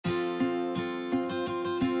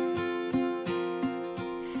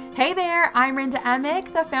Hey there, I'm Rinda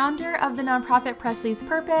Emick, the founder of the nonprofit Presley's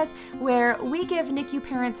Purpose, where we give NICU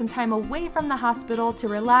parents some time away from the hospital to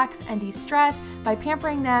relax and de-stress by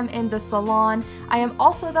pampering them in the salon. I am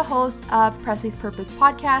also the host of Presley's Purpose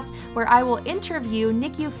podcast, where I will interview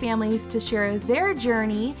NICU families to share their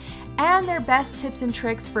journey and their best tips and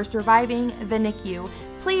tricks for surviving the NICU.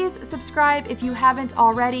 Please subscribe if you haven't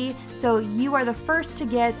already, so you are the first to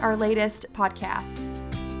get our latest podcast.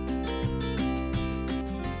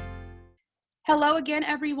 Hello again,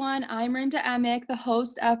 everyone. I'm Rinda Emick, the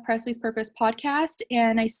host of Presley's Purpose podcast,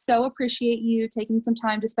 and I so appreciate you taking some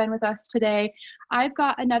time to spend with us today. I've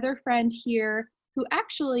got another friend here who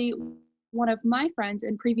actually, one of my friends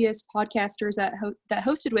and previous podcasters that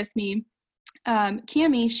hosted with me,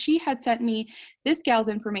 Cami, she had sent me this gal's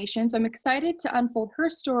information, so I'm excited to unfold her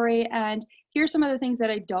story and hear some of the things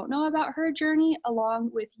that I don't know about her journey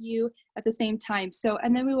along with you at the same time.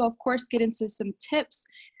 And then we will, of course, get into some tips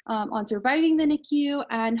on surviving the NICU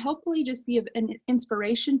and hopefully just be an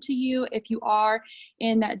inspiration to you if you are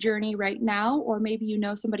in that journey right now, or maybe you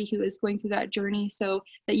know somebody who is going through that journey so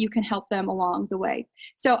that you can help them along the way.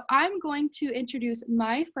 So I'm going to introduce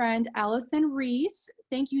my friend, Allison Reese.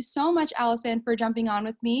 Thank you so much, Allison, for jumping on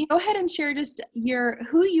with me. Go ahead and share just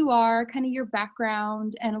who you are, kind of your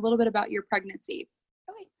background, and a little bit about your pregnancy.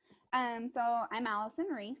 Okay. So I'm Allison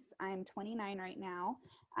Reese. I'm 29 right now.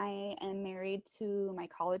 I am married to my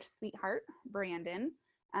college sweetheart, Brandon.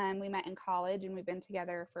 We met in college and we've been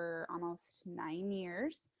together for almost 9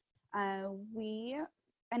 years. We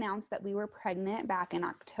announced that we were pregnant back in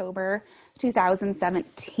October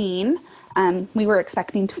 2017. We were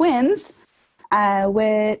expecting twins,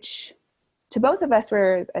 which to both of us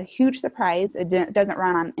was a huge surprise. It doesn't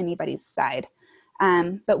run on anybody's side.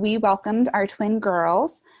 But we welcomed our twin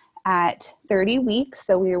girls at 30 weeks.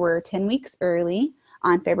 So we were 10 weeks early.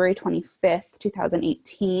 On February 25th,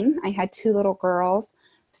 2018, I had 2 little girls,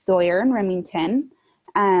 Sawyer and Remington.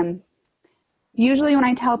 Usually when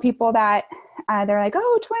I tell people that, they're like,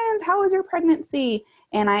 oh, twins, how was your pregnancy?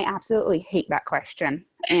 And I absolutely hate that question.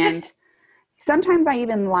 And sometimes I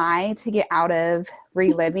even lie to get out of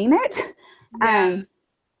reliving it. Yeah.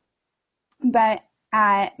 But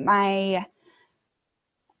at our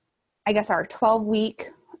 12-week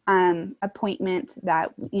appointment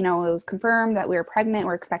that, it was confirmed that we were pregnant,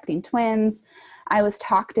 we're expecting twins, I was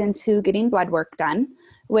talked into getting blood work done,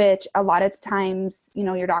 which a lot of times,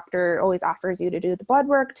 your doctor always offers you to do the blood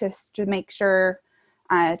work just to make sure,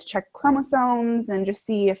 to check chromosomes and just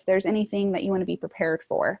see if there's anything that you want to be prepared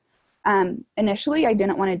for. Initially, I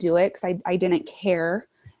didn't want to do it because I didn't care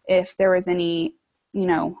if there was any,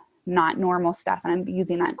 not normal stuff, and I'm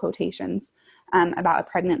using that in quotations, about a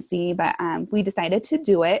pregnancy, but we decided to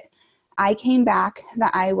do it. I came back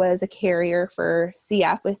that I was a carrier for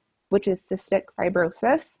CF, which is cystic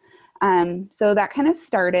fibrosis. So that kind of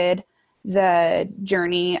started the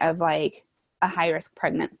journey of like a high-risk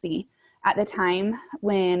pregnancy. At the time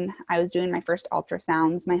when I was doing my first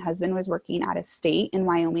ultrasounds, my husband was working out of state in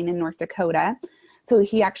Wyoming and North Dakota. So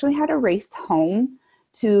he actually had to race home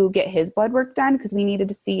to get his blood work done because we needed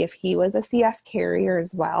to see if he was a CF carrier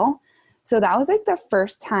as well. So that was like the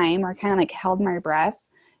first time where I kind of like held my breath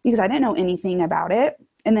because I didn't know anything about it.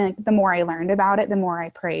 And then the more I learned about it, the more I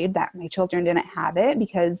prayed that my children didn't have it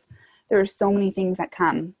because there's so many things that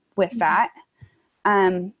come with that.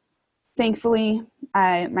 Thankfully,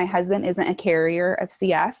 my husband isn't a carrier of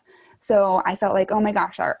CF. So I felt like, oh my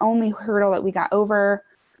gosh, our only hurdle that we got over,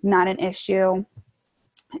 not an issue.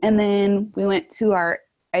 And then we went to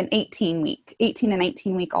an 18 and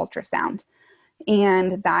 19-week ultrasound.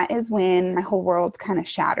 And that is when my whole world kind of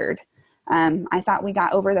shattered. I thought we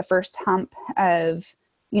got over the first hump of,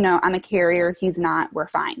 I'm a carrier, he's not, we're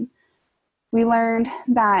fine. We learned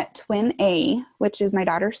that twin A, which is my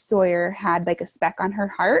daughter Sawyer, had like a speck on her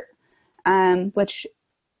heart, which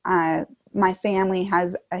my family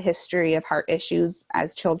has a history of heart issues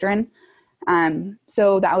as children.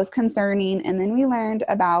 So that was concerning. And then we learned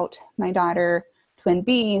about my daughter, twin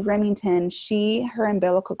B, Remington. Her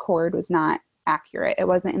umbilical cord was not accurate. It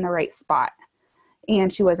wasn't in the right spot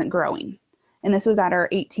and she wasn't growing. And this was at our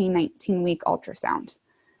 19-week ultrasound.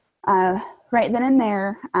 Right then and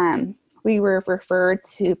there, we were referred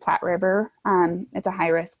to Platte River. It's a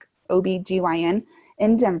high-risk OB/GYN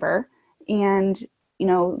in Denver. And,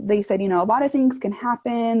 they said, a lot of things can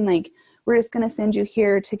happen. Like, we're just going to send you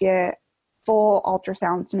here to get full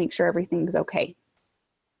ultrasounds to make sure everything's okay.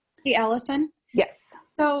 Hey, Allison? Yes.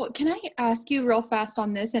 So can I ask you real fast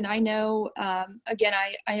on this? And I know, again,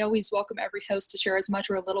 I always welcome every host to share as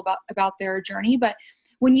much or a little about their journey. But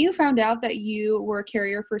when you found out that you were a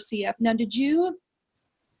carrier for CF, now did you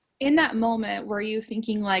In that moment, were you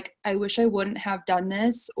thinking like, I wish I wouldn't have done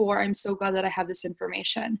this, or I'm so glad that I have this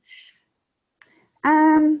information?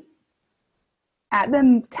 At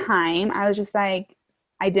the time, I was just like,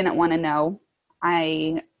 I didn't want to know.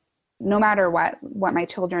 No matter what my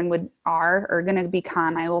children are going to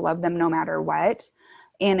become, I will love them no matter what.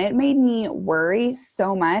 And it made me worry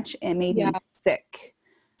so much. It made Yeah. me sick.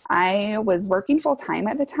 I was working full time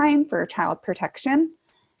at the time for child protection,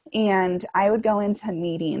 and I would go into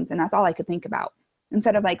meetings and that's all I could think about.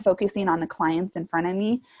 Instead of like focusing on the clients in front of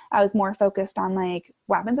me, I was more focused on like,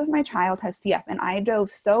 what happens if my child has CF? And I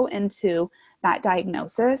dove so into that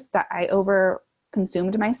diagnosis that I over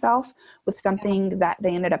consumed myself with something that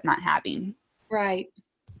they ended up not having. Right.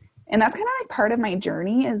 And that's kind of like part of my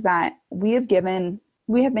journey, is that we have been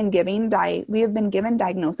given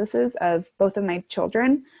diagnoses of both of my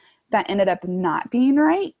children that ended up not being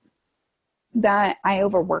right, that I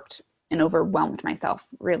overworked and overwhelmed myself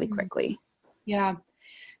really quickly. Yeah.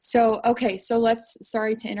 So, okay. So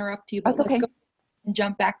sorry to interrupt you, but That's okay. let's go and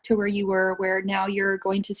jump back to where you were, where now you're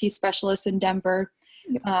going to see specialists in Denver.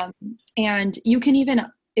 Yep. And you can even,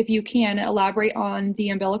 if you can, elaborate on the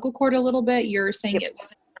umbilical cord a little bit. You're saying Yep. it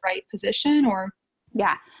wasn't in the right position, or?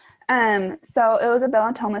 Yeah. So it was a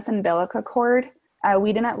Bellatomus umbilical cord.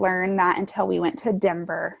 We didn't learn that until we went to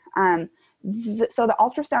Denver. So the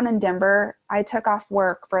ultrasound in Denver, I took off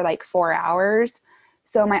work for like 4 hours.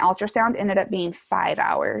 So my ultrasound ended up being 5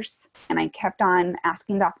 hours. And I kept on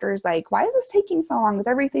asking doctors, like, why is this taking so long? Is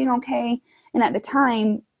everything okay? And at the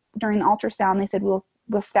time, during the ultrasound, they said, we'll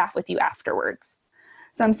staff with you afterwards.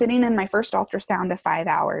 So I'm sitting in my first ultrasound of 5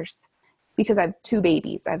 hours because I have 2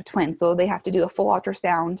 babies. I have twins. So they have to do a full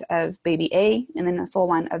ultrasound of baby A and then a full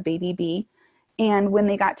one of baby B. And when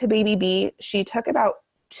they got to baby B, she took about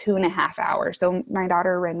 2.5 hours. So my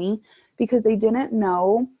daughter Remy, because they didn't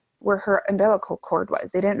know where her umbilical cord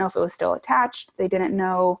was. They didn't know if it was still attached. They didn't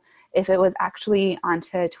know if it was actually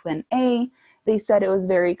onto twin A. They said it was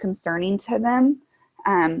very concerning to them.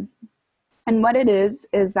 And what it is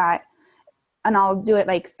that, and I'll do it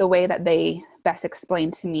like the way that they best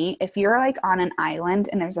explained to me. If you're like on an island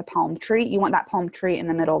and there's a palm tree, you want that palm tree in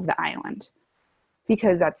the middle of the island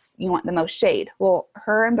because you want the most shade. Well,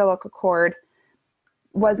 her umbilical cord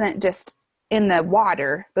wasn't just in the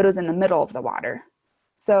water, but it was in the middle of the water.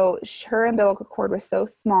 So her umbilical cord was so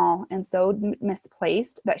small and so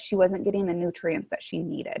misplaced that she wasn't getting the nutrients that she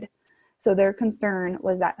needed. So their concern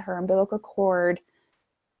was that her umbilical cord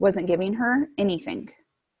wasn't giving her anything.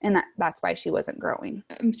 And that's why she wasn't growing.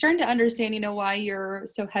 I'm starting to understand, why you're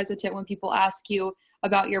so hesitant when people ask you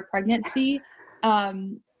about your pregnancy.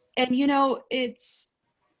 And, it's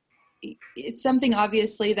something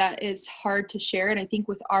obviously that is hard to share. And I think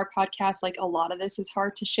with our podcast, like a lot of this is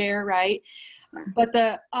hard to share, right? But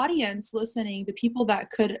the audience listening, the people that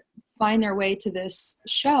could find their way to this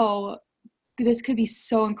show, this could be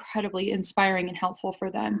so incredibly inspiring and helpful for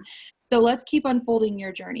them. So let's keep unfolding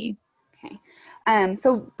your journey. Okay.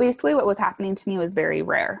 So basically what was happening to me was very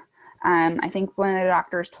rare. I think one of the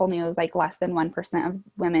doctors told me it was like less than 1% of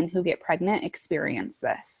women who get pregnant experience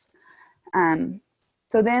this.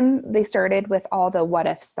 So then they started with all the what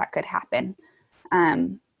ifs that could happen.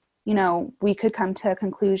 We could come to a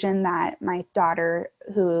conclusion that my daughter,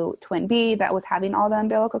 twin B, that was having all the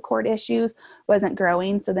umbilical cord issues, wasn't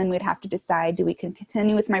growing. So then we'd have to decide, do we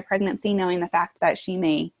continue with my pregnancy knowing the fact that she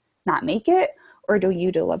may not make it, or do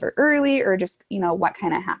you deliver early, or just, what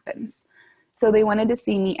kind of happens? So they wanted to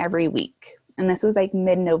see me every week. And this was like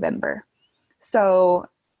mid-November. So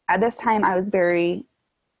at this time I was very,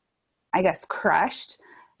 crushed,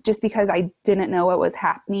 just because I didn't know what was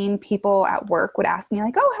happening. People at work would ask me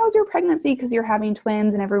like, oh, how's your pregnancy? Because you're having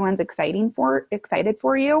twins and everyone's excited for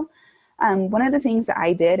you. One of the things that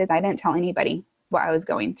I did is I didn't tell anybody what I was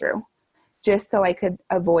going through, just so I could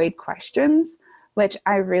avoid questions, which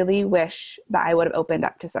I really wish that I would have opened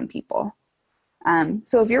up to some people.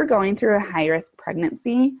 So if you're going through a high-risk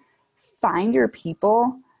pregnancy, find your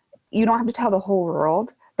people. You don't have to tell the whole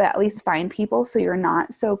world, but at least find people so you're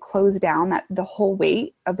not so closed down that the whole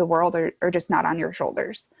weight of the world are just not on your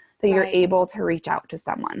shoulders, that you're able to reach out to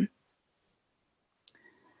someone.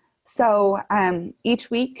 So each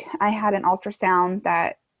week I had an ultrasound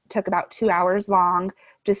that took about 2 hours long,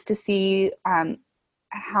 just to see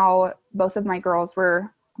how both of my girls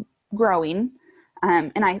were growing.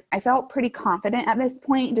 And I felt pretty confident at this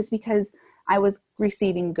point, just because I was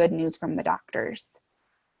receiving good news from the doctors.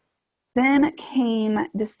 Then came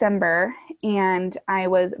December and I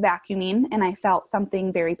was vacuuming and I felt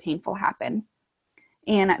something very painful happen.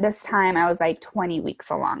 And at this time I was like 20 weeks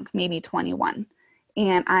along, maybe 21.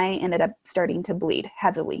 And I ended up starting to bleed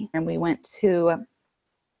heavily. And we went to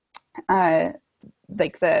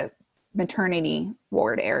like the maternity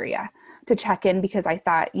ward area to check in because I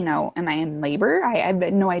thought, you know, am I in labor? I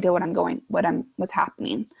had no idea what's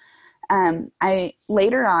happening.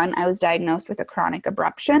 Later on, I was diagnosed with a chronic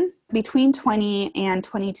abruption. Between 20 and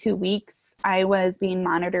 22 weeks, I was being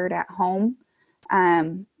monitored at home.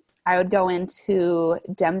 I would go into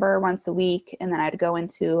Denver once a week, and then I'd go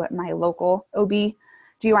into my local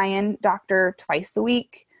OB/GYN doctor twice a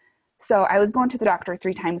week. So I was going to the doctor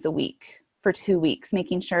 3 times a week for 2 weeks,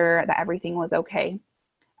 making sure that everything was okay.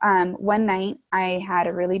 One night I had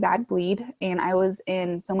a really bad bleed and I was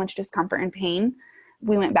in so much discomfort and pain.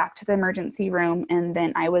 We went back to the emergency room and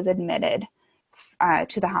then I was admitted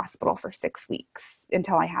to the hospital for 6 weeks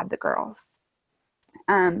until I had the girls.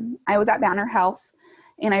 I was at Banner Health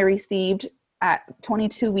and I received at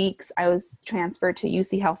 22 weeks, I was transferred to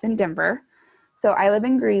UC Health in Denver. So I live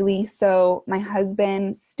in Greeley. So my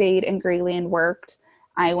husband stayed in Greeley and worked.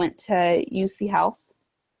 I went to UC Health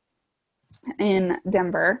in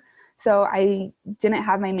Denver. So I didn't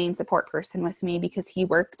have my main support person with me because he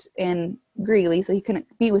worked in Greeley, so he couldn't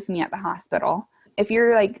be with me at the hospital. If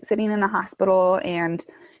you're like sitting in the hospital and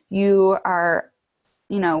you are,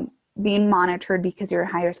 you know, being monitored because you're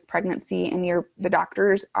a high risk pregnancy and the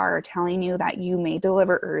doctors are telling you that you may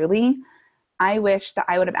deliver early, I wish that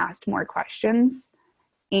I would have asked more questions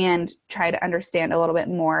and try to understand a little bit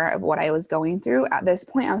more of what I was going through. At this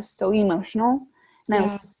point, I was so emotional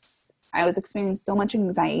and I was experiencing so much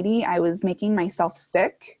anxiety. I was making myself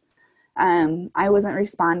sick. I wasn't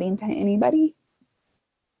responding to anybody.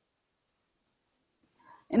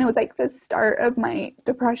 And it was like the start of my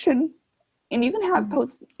depression. And you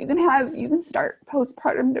can start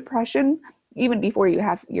postpartum depression even before you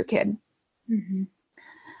have your kid.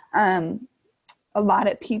 Mm-hmm. A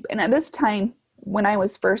lot of people, and at this time when I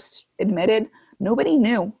was first admitted, nobody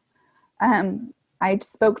knew. I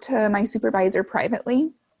spoke to my supervisor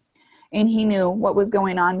privately and he knew what was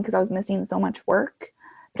going on because I was missing so much work,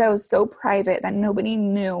 but I was so private that nobody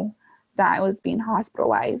knew that I was being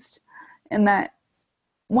hospitalized and that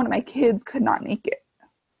one of my kids could not make it.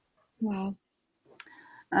 Wow.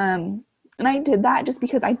 And I did that just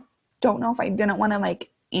because I don't know if I didn't want to like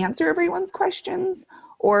answer everyone's questions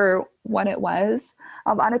or what it was.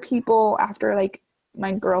 A lot of people after like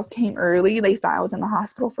my girls came early, they thought I was in the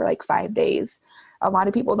hospital for like 5 days. A lot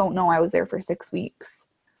of people don't know I was there for 6 weeks.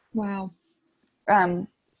 Wow.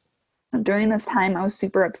 During this time I was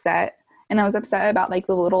super upset, and I was upset about like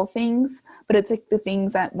the little things, but it's like the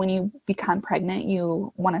things that when you become pregnant,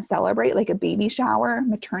 you want to celebrate, like a baby shower,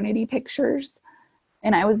 maternity pictures.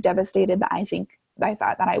 And I was devastated that I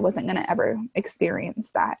thought that I wasn't going to ever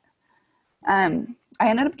experience that. I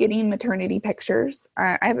ended up getting maternity pictures.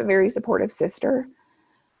 I have a very supportive sister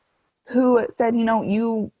who said, you know,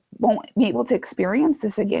 you won't be able to experience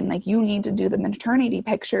this again. Like, you need to do the maternity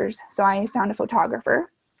pictures. So I found a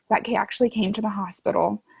photographer that actually came to the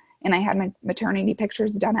hospital, and I had my maternity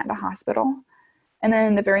pictures done at the hospital. And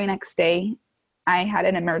then the very next day, I had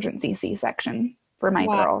an emergency C-section for my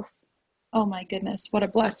girls. Oh my goodness. What a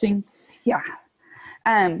blessing. Yeah.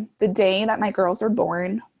 The day that my girls were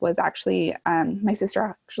born was actually, my sister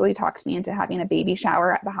actually talked me into having a baby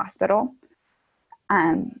shower at the hospital.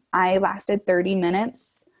 I lasted 30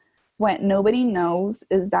 minutes. What nobody knows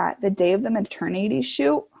is that the day of the maternity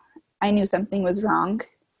shoot, I knew something was wrong.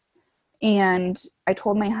 And I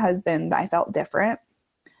told my husband that I felt different.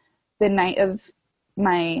 The night of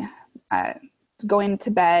my going to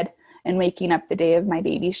bed and waking up the day of my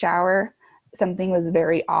baby shower, something was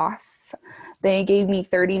very off. They gave me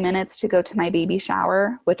 30 minutes to go to my baby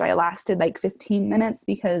shower, which I lasted like 15 minutes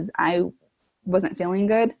because I wasn't feeling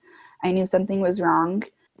good. I knew something was wrong.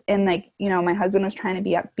 And like, you know, my husband was trying to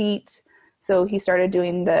be upbeat. So he started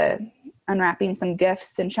doing the unwrapping some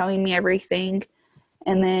gifts and showing me everything.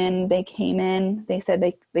 And then they came in, they said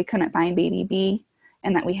they couldn't find baby B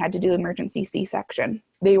and that we had to do emergency C-section.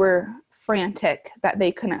 They were frantic that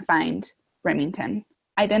they couldn't find Remington.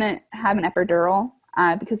 I didn't have an epidural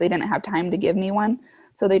because they didn't have time to give me one.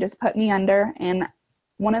 So they just put me under. And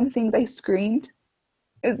one of the things I screamed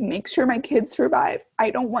is, make sure my kids survive. I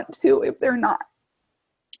don't want to if they're not.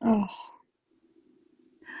 Oh.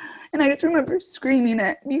 And I just remember screaming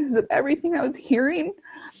it because of everything I was hearing.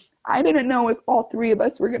 I didn't know if all 3 of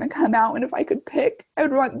us were going to come out, and if I could pick, I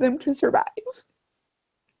would want them to survive.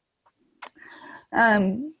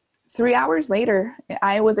 3 hours later,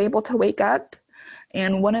 I was able to wake up.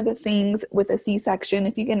 And one of the things with a C-section,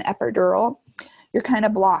 if you get an epidural, you're kind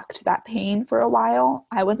of blocked that pain for a while.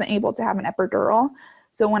 I wasn't able to have an epidural.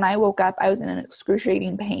 So when I woke up, I was in an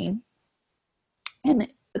excruciating pain. And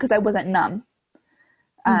because I wasn't numb.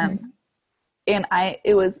 and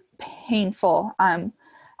it was painful.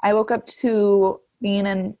 I woke up to being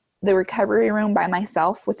in the recovery room by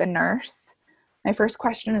myself with a nurse. My first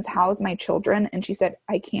question is, how's my children? And she said,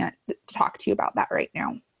 I can't talk to you about that right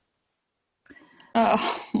now.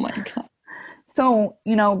 Oh my God. So,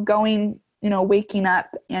 waking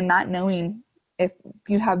up and not knowing if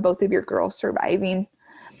you have both of your girls surviving.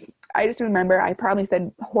 I just remember I probably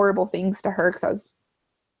said horrible things to her because I was,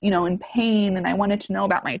 in pain, and I wanted to know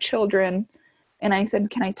about my children. And I said,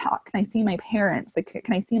 can I talk? Can I see my parents? Like,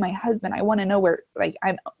 can I see my husband? I want to know where, like,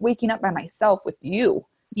 I'm waking up by myself with you.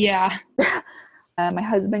 Yeah. My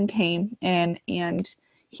husband came and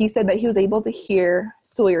he said that he was able to hear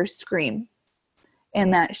Sawyer scream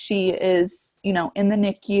and that she is, in the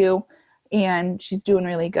NICU and she's doing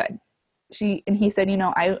really good. He said,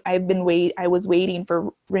 I was waiting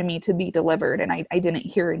for Remy to be delivered and I didn't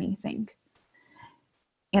hear anything.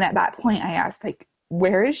 And at that point I asked, like,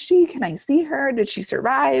 where is she? Can I see her? Did she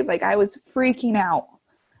survive? Like, I was freaking out.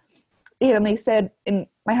 And they said, and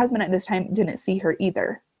my husband at this time didn't see her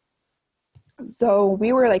either. So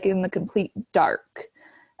we were like in the complete dark.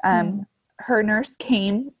 Her nurse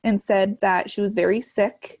came and said that she was very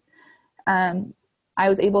sick. I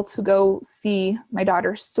was able to go see my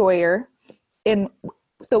daughter Sawyer. And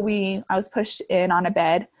so I was pushed in on a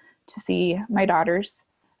bed to see my daughters.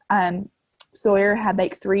 Sawyer had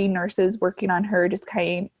like 3 nurses working on her, just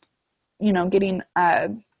kind of, getting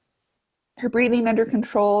her breathing under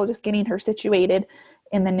control, just getting her situated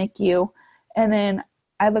in the NICU. And then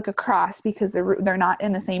I look across because they're not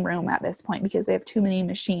in the same room at this point because they have too many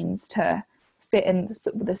machines to fit in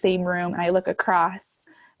the same room. And I look across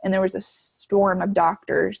and there was a storm of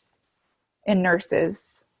doctors and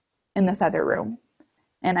nurses in this other room.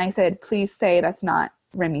 And I said, please say that's not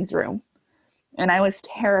Remy's room. And I was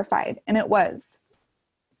terrified, and it was.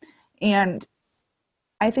 And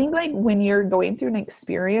I think like when you're going through an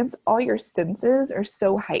experience, all your senses are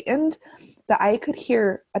so heightened that I could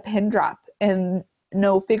hear a pin drop and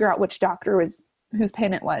figure out which doctor whose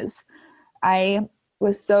pin it was. I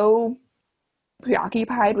was so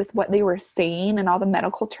preoccupied with what they were saying and all the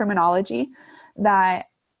medical terminology that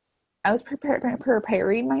I was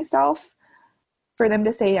preparing myself for them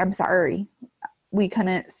to say, I'm sorry, we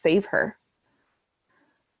couldn't save her.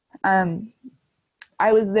 I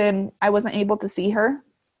wasn't able to see her.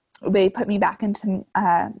 They put me back into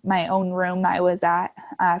my own room that I was at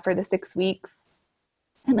for the 6 weeks.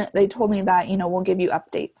 And they told me that, we'll give you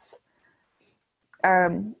updates.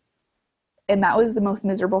 And that was the most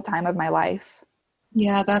miserable time of my life.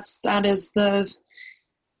 Yeah, that is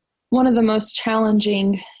one of the most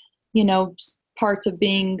challenging, parts of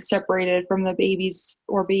being separated from the baby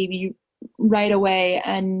right away.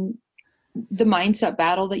 And the mindset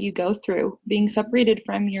battle that you go through being separated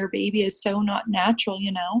from your baby is so not natural,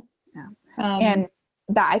 Yeah. And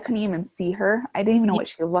that I couldn't even see her. I didn't even know what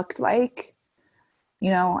she looked like.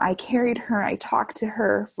 I carried her, I talked to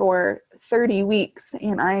her for 30 weeks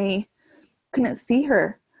and I couldn't see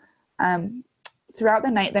her. Throughout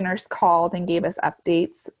the night, the nurse called and gave us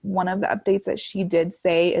updates. One of the updates that she did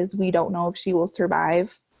say is, we don't know if she will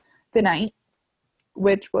survive the night,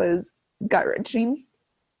 which was gut-wrenching.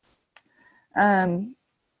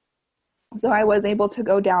 So I was able to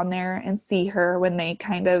go down there and see her when they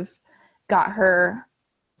kind of got her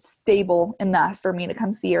stable enough for me to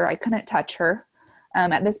come see her. I couldn't touch her.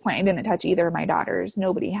 At this point, I didn't touch either of my daughters.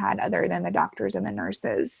 Nobody had other than the doctors and the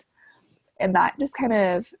nurses. And that just kind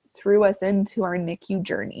of threw us into our NICU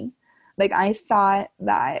journey. Like, I thought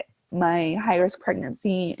that my high-risk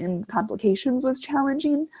pregnancy and complications was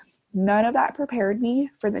challenging. None of that prepared me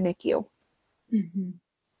for the NICU. Mm-hmm.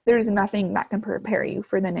 There's nothing that can prepare you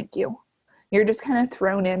for the NICU. You're just kind of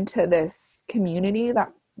thrown into this community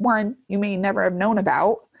that, 1, you may never have known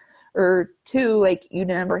about, or 2, like, you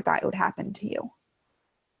never thought it would happen to you.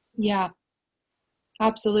 Yeah,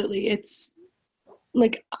 absolutely. It's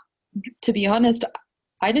like, to be honest,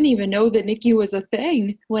 I didn't even know that NICU was a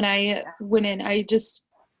thing when I went in.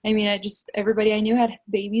 Everybody I knew had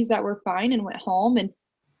babies that were fine and went home. And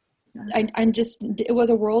it was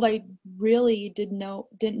a world I really didn't know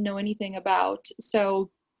anything about. So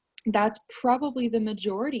that's probably the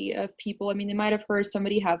majority of people. I mean, they might have heard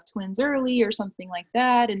somebody have twins early or something like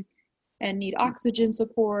that and need oxygen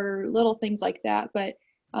support or little things like that. But,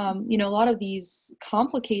 a lot of these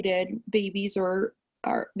complicated babies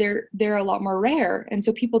they're a lot more rare. And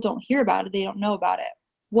so people don't hear about it. They don't know about it.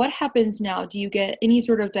 What happens now? Do you get any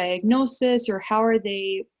sort of diagnosis, or how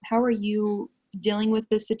are you dealing with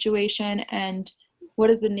this situation, and what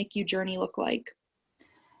does the NICU journey look like?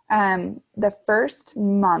 The first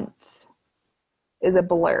month is a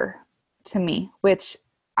blur to me, which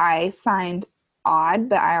I find odd,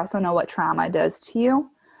 but I also know what trauma does to you.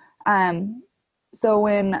 So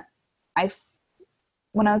I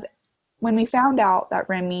when I was when we found out that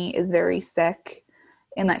Remy is very sick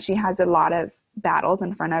and that she has a lot of battles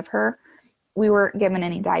in front of her, we weren't given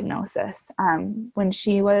any diagnosis. When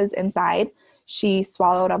she was inside, she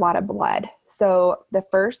swallowed a lot of blood. So the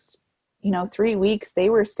first, 3 weeks, they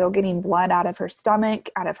were still getting blood out of her stomach,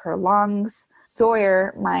 out of her lungs.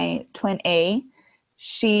 Sawyer, my twin A,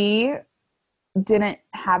 she didn't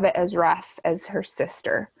have it as rough as her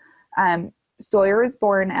sister. Sawyer was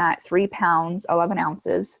born at 3 pounds, 11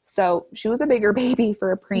 ounces. So she was a bigger baby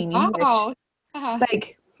for a preemie, Wow.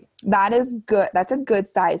 which that is good. That's a good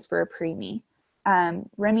size for a preemie.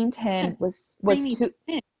 Remington was Tiny two.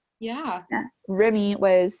 twin. Yeah. Remy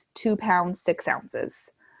was 2 pounds, 6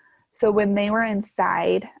 ounces. So when they were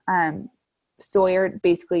inside, Sawyer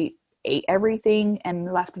basically ate everything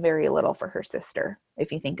and left very little for her sister,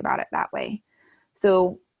 if you think about it that way.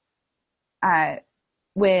 So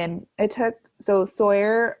so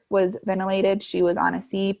Sawyer was ventilated, she was on a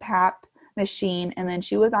CPAP machine, and then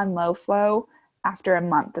she was on low flow after a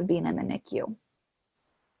month of being in the NICU.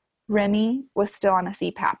 Remy was still on a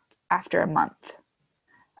CPAP after a month.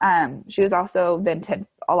 She was also vented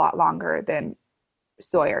a lot longer than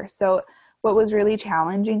Sawyer. So what was really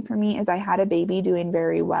challenging for me is I had a baby doing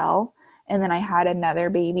very well, and then I had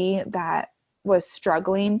another baby that was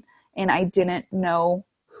struggling, and I didn't know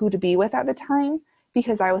who to be with at the time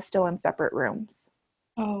because I was still in separate rooms.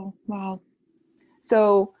 Oh, wow.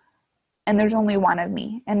 So, and there's only one of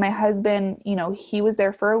me. And my husband, he was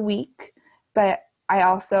there for a week, but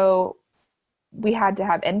we had to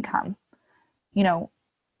have income.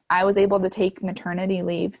 I was able to take maternity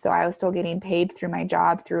leave, so I was still getting paid through my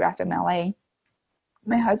job through FMLA.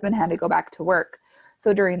 My husband had to go back to work.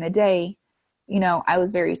 So during the day, I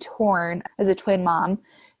was very torn. As a twin mom,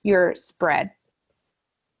 you're spread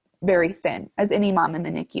very thin, as any mom in the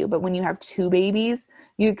NICU. But when you have 2 babies,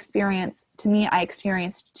 I experienced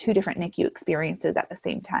 2 different NICU experiences at the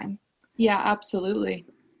same time. Yeah, absolutely.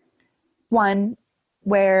 One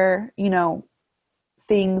where,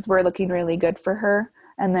 things were looking really good for her.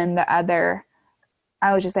 And then the other,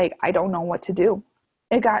 I was just like, I don't know what to do.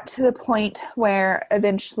 It got to the point where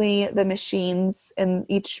eventually the machines in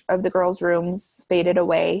each of the girls' rooms faded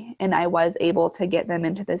away, and I was able to get them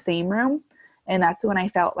into the same room. And that's when I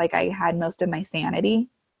felt like I had most of my sanity,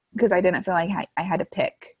 because I didn't feel like I had to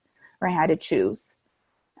pick or I had to choose.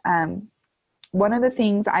 One of the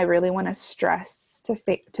things I really want to stress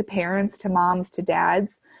to parents, to moms, to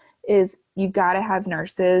dads, is you got to have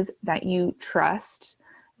nurses that you trust,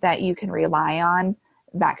 that you can rely on,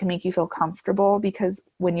 that can make you feel comfortable, because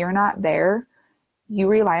when you're not there, you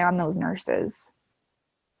rely on those nurses.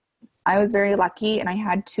 I was very lucky, and I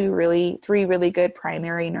had 3 really good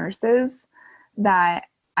primary nurses that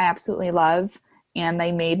I absolutely love, and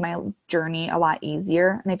they made my journey a lot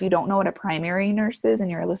easier. And if you don't know what a primary nurse is and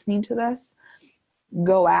you're listening to this,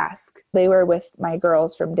 go ask. They were with my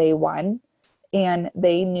girls from day one, and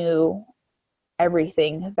they knew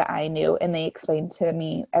everything that I knew, and they explained to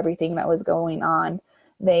me everything that was going on.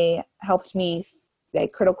 They helped me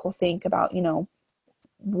critical think about,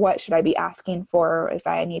 what should I be asking for if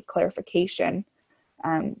I need clarification.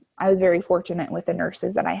 I was very fortunate with the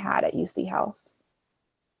nurses that I had at UC Health.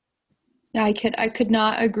 I could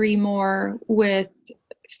not agree more with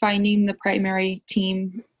finding the primary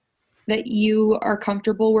team that you are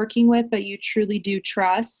comfortable working with, that you truly do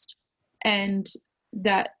trust, and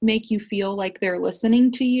that make you feel like they're listening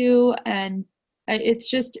to you. And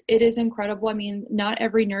it is incredible. I mean, not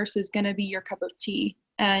every nurse is going to be your cup of tea,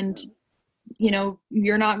 and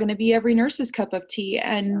you're not going to be every nurse's cup of tea,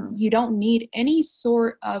 and you don't need any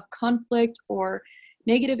sort of conflict or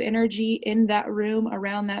negative energy in that room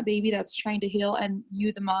around that baby that's trying to heal, and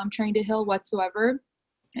you, the mom, trying to heal whatsoever.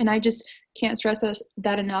 And I just can't stress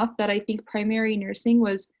that enough, that I think primary nursing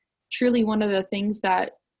was truly one of the things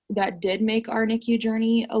that did make our NICU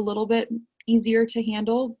journey a little bit easier to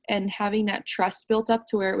handle, and having that trust built up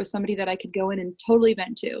to where it was somebody that I could go in and totally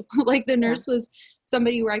vent to. Like the nurse was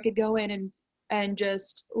somebody where I could go in and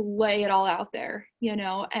just lay it all out there,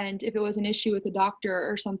 and if it was an issue with a doctor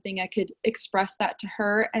or something, I could express that to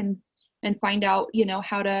her and find out,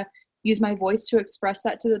 how to use my voice to express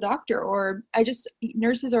that to the doctor. Or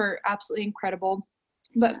nurses are absolutely incredible,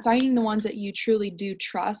 but finding the ones that you truly do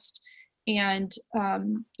trust and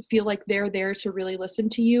feel like they're there to really listen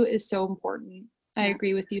to you is so important. I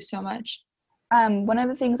agree with you so much. One of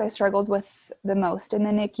the things I struggled with the most in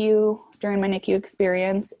the NICU during my NICU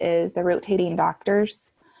experience is the rotating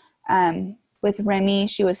doctors. With Remy,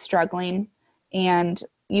 she was struggling, and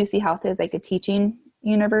UC Health is like a teaching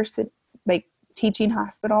teaching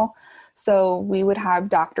hospital. So we would have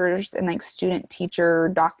doctors and like student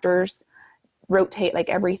teacher doctors rotate like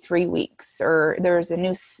every 3 weeks, or there's a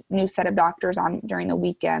new set of doctors on during the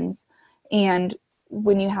weekends. And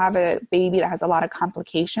when you have a baby that has a lot of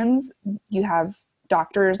complications, you have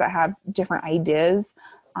doctors that have different ideas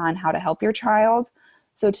on how to help your child.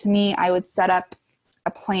 So to me, I would set up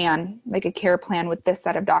a plan, like a care plan with this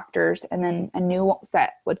set of doctors, and then a new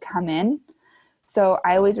set would come in. So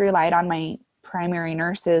I always relied on my primary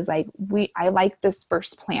nurses. Like I like this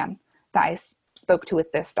first plan that I spoke to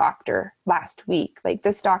with this doctor last week. Like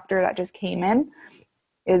this doctor that just came in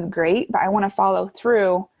is great, but I want to follow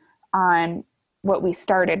through on what we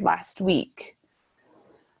started last week.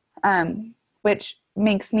 Which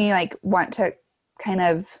makes me like want to kind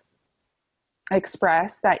of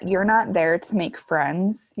express that you're not there to make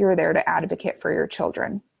friends. You're there to advocate for your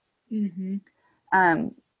children. Mm-hmm.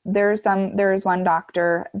 There's one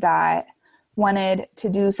doctor that wanted to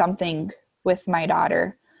do something with my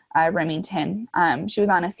daughter, Remington. She was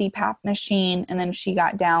on a CPAP machine, and then she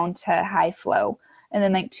got down to high flow. And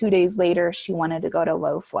then like 2 days later, she wanted to go to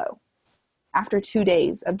low flow. After 2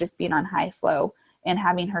 days of just being on high flow and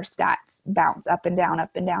having her stats bounce up and down,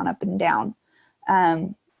 up and down, up and down.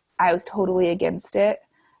 I was totally against it.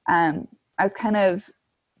 I was kind of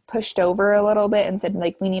pushed over a little bit and said,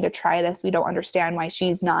 like, we need to try this. We don't understand why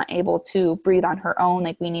she's not able to breathe on her own.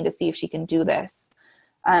 Like, we need to see if she can do this.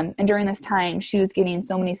 And during this time, she was getting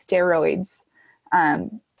so many steroids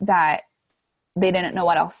that they didn't know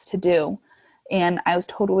what else to do. And I was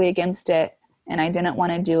totally against it, and I didn't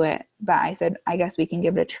want to do it. But I said, I guess we can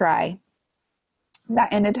give it a try.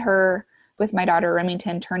 That ended her with my daughter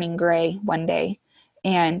Remington turning gray one day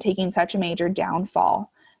and taking such a major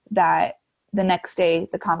downfall that the next day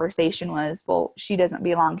the conversation was, well, she doesn't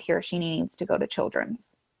belong here. She needs to go to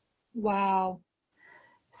Children's. Wow.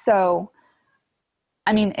 So,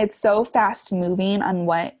 I mean, it's so fast moving on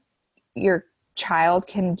what your child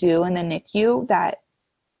can do in the NICU that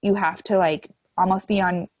you have to like almost be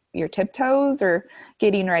on your tiptoes or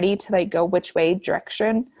getting ready to like go which way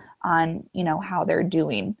direction on, you know, how they're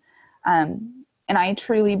doing. And I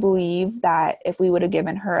truly believe that if we would have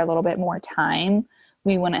given her a little bit more time,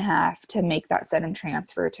 we wouldn't have to make that sudden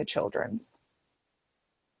transfer to Children's.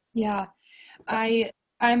 Yeah. So.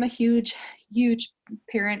 I'm a huge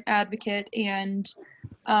parent advocate, and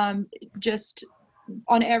just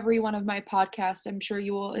on every one of my podcasts, I'm sure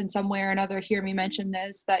you will in some way or another hear me mention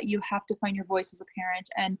this, that you have to find your voice as a parent,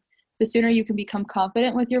 and the sooner you can become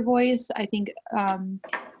confident with your voice, I think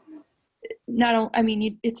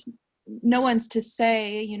it's no one's to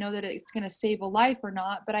say, you know, that it's going to save a life or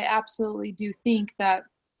not, but I absolutely do think that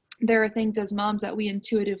there are things as moms that we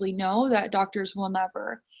intuitively know that doctors will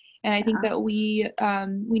never. And I think that we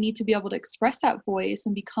need to be able to express that voice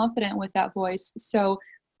and be confident with that voice. So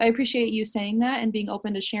I appreciate you saying that and being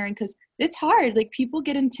open to sharing, because it's hard. Like, people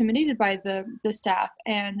get intimidated by the staff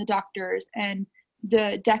and the doctors and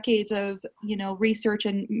the decades of, you know, research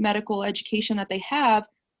and medical education that they have.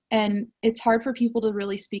 And it's hard for people to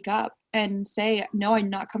really speak up and say, no, I'm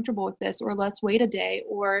not comfortable with this, or let's wait a day,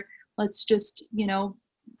 or let's just, you know,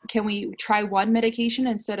 can we try one medication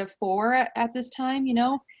instead of 4 at this time, you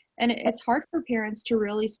know? And it's hard for parents to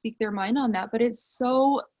really speak their mind on that, but it's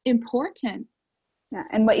so important. Yeah.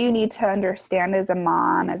 And what you need to understand as a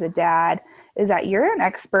mom, as a dad, is that you're an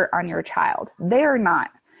expert on your child. They are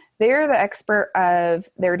not. They're the expert of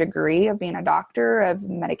their degree of being a doctor, of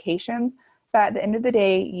medications. But at the end of the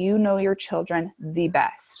day, you know your children the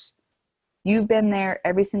best. You've been there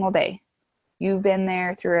every single day. You've been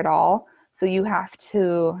there through it all. So you have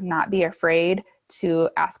to not be afraid to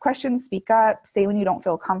ask questions, speak up, say when you don't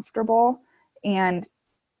feel comfortable. And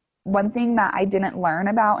one thing that I didn't learn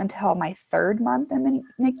about until my 3rd month in the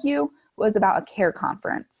NICU was about a care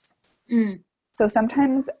conference. So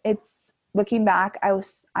sometimes it's, looking back, I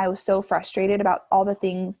was so frustrated about all the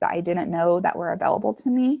things that I didn't know that were available to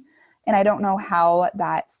me. And I don't know how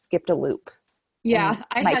that skipped a loop. Yeah,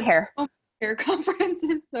 I had care. so many care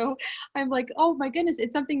conferences. So I'm like, oh my goodness,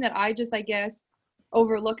 it's something that I just, I guess,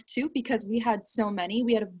 overlooked too, because we had so many.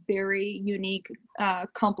 We had a very unique,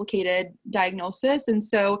 complicated diagnosis. And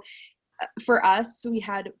so for us, we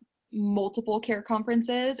had multiple care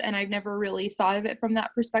conferences, and I've never really thought of it from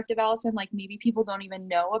that perspective, Allison. Like, maybe people don't even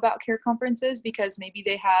know about care conferences because maybe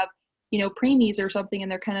they have, you know, preemies or something, and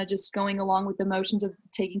they're kind of just going along with the motions of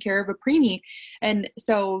taking care of a preemie. And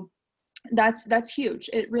so that's huge.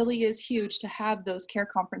 It really is huge to have those care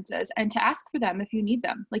conferences and to ask for them if you need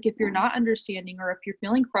them. Like, if you're not understanding or if you're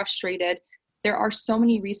feeling frustrated, there are so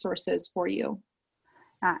many resources for you.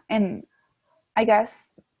 And I guess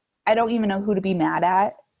I don't even know who to be mad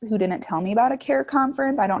at who didn't tell me about a care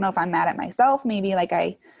conference. I don't know if I'm mad at myself. Maybe like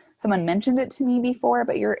someone mentioned it to me before,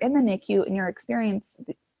 but you're in the NICU and you're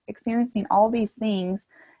experiencing all these things.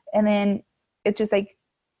 And then it's just like,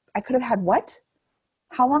 I could have had what?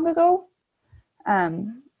 How long ago?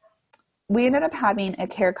 We ended up having a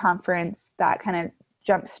care conference that kind of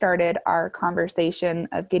jump-started our conversation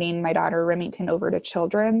of getting my daughter Remington over to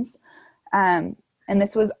Children's. And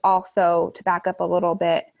this was also, to back up a little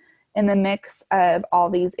bit, in the mix of all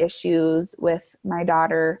these issues with my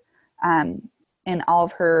daughter and all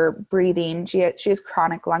of her breathing. She has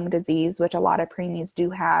chronic lung disease, which a lot of preemies do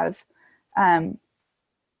have.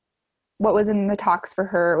 What was in the talks for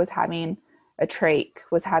her was having a trach,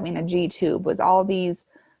 was having a G-tube, was all these,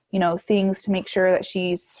 things to make sure that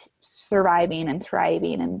she's surviving and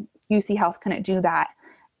thriving, and UC Health couldn't do that.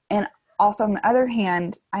 And also on the other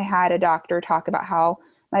hand, I had a doctor talk about how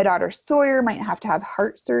my daughter Sawyer might have to have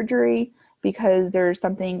heart surgery because there's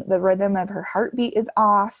something, the rhythm of her heartbeat is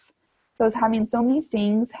off. So I was having so many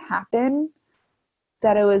things happen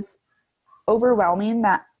that it was overwhelming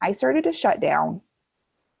that I started to shut down.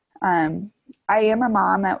 I am a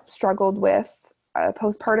mom that struggled with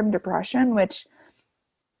postpartum depression, which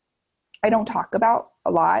I don't talk about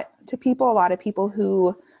a lot to people. A lot of people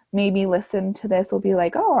who maybe listen to this will be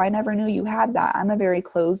like, oh, I never knew you had that. I'm a very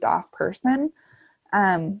closed off person.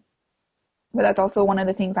 But that's also one of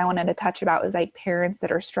the things I wanted to touch about is like parents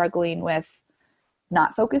that are struggling with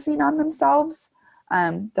not focusing on themselves.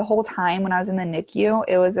 The whole time when I was in the NICU,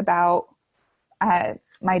 it was about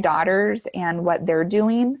my daughters and what they're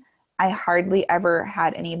doing. I hardly ever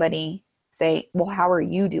had anybody say, well, how are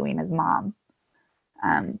you doing as mom?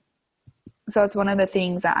 So it's one of the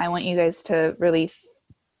things that I want you guys to really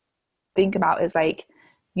think about is like,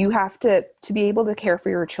 you have to be able to care for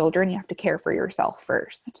your children, you have to care for yourself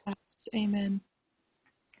first. Yes, amen.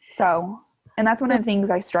 So, and that's one of the things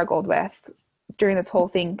I struggled with during this whole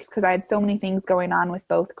thing, because I had so many things going on with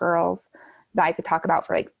both girls that I could talk about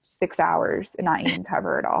for like 6 hours and not even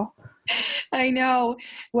cover it all. I know.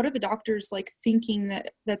 What are the doctors like thinking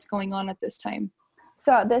that's going on at this time?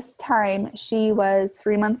 So at this time, she was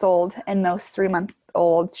 3 months old, and most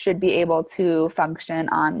 3-month-olds should be able to function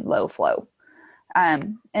on low flow.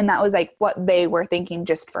 And that was like what they were thinking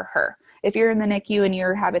just for her. If you're in the NICU and you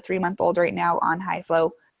have a 3-month-old right now on high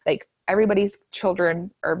flow, like everybody's children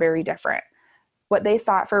are very different. What they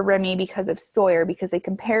thought for Remy because of Sawyer, because they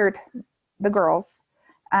compared the girls,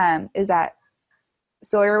 is that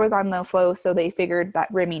Sawyer was on low flow, so they figured that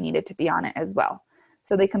Remy needed to be on it as well.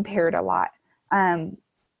 So they compared a lot.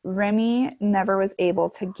 Remy never was able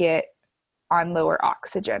to get on lower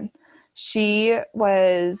oxygen. She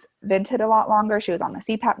was vented a lot longer. She was on the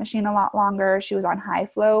CPAP machine a lot longer. She was on high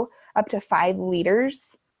flow up to 5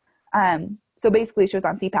 liters. So basically she was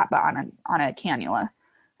on CPAP, but on a cannula.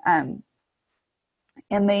 And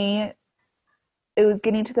it was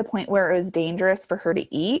getting to the point where it was dangerous for her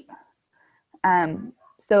to eat.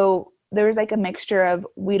 So there was like a mixture of,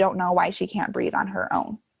 we don't know why she can't breathe on her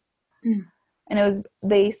own. And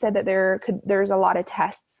they said that there's a lot of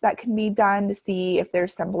tests that can be done to see if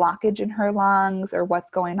there's some blockage in her lungs or what's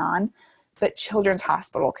going on, but Children's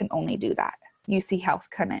Hospital can only do that. UC Health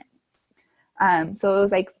couldn't. So it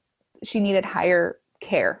was like she needed higher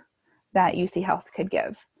care that UC Health could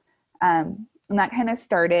give. And that kind of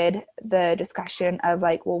started the discussion of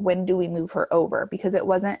like, well, when do we move her over? Because it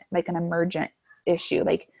wasn't like an emergent issue.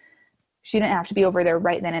 Like she didn't have to be over there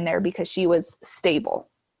right then and there because she was stable.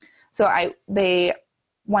 So they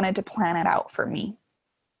wanted to plan it out for me.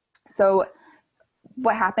 So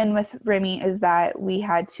what happened with Remy is that we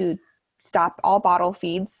had to stop all bottle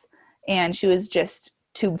feeds, and she was just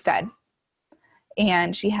tube fed.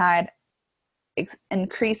 And she had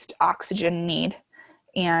increased oxygen need.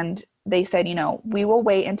 And they said, we will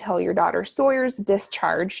wait until your daughter Sawyer's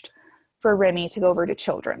discharged for Remy to go over to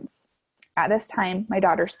Children's. At this time, my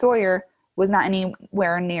daughter Sawyer was not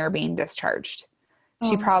anywhere near being discharged.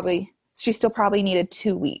 She still probably needed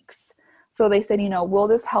 2 weeks. So they said, we'll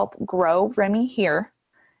just help grow Remy here.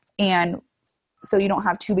 And so you don't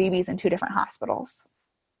have 2 babies in 2 different hospitals.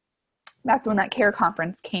 That's when that care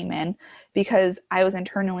conference came in, because I was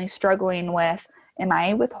internally struggling with, am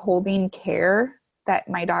I withholding care that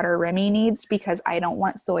my daughter Remy needs because I don't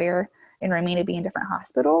want Sawyer and Remy to be in different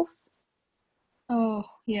hospitals? Oh,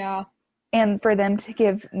 yeah. And for them to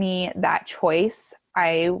give me that choice,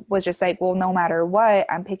 I was just like, well, no matter what,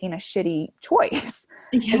 I'm picking a shitty choice.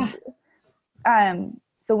 Yeah.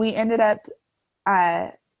 So we ended up,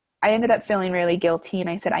 I ended up feeling really guilty, and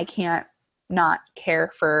I said, I can't not care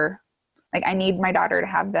for, like, I need my daughter to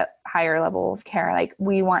have the higher level of care. Like,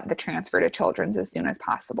 we want the transfer to Children's as soon as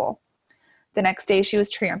possible. The next day she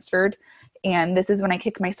was transferred, and this is when I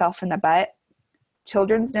kicked myself in the butt.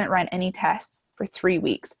 Children's didn't run any tests for 3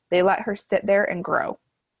 weeks. They let her sit there and grow.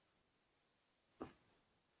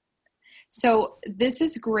 So this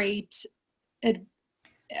is great.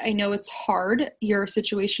 I know it's hard. Your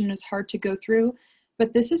situation is hard to go through,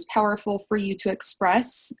 but this is powerful for you to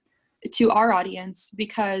express to our audience,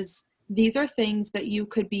 because these are things that you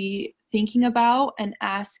could be thinking about and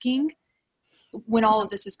asking when all of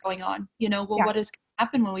this is going on. What is going to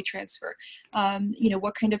happen when we transfer?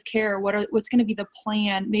 What kind of care? What's going to be the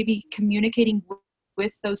plan? Maybe communicating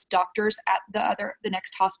with those doctors at the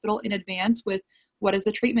next hospital in advance with what is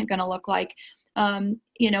the treatment going to look like. I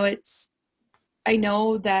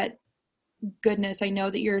know that, goodness, I know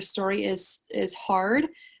that your story is hard,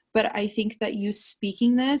 but I think that you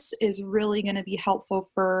speaking this is really going to be helpful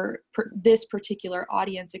for this particular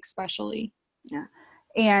audience, especially. Yeah.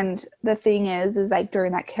 And the thing is like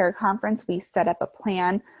during that care conference, we set up a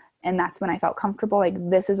plan, and that's when I felt comfortable. Like,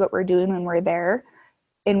 this is what we're doing when we're there.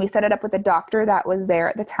 And we set it up with a doctor that was there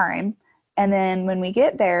at the time. And then when we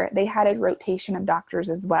get there, they had a rotation of doctors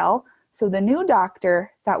as well. So the new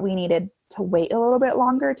doctor thought we needed to wait a little bit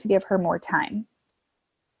longer to give her more time.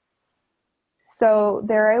 So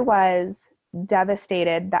there I was,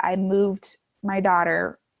 devastated that I moved my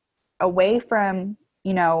daughter away from,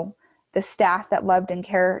 the staff that loved and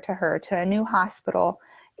cared to her, to a new hospital.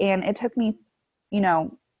 And it took me,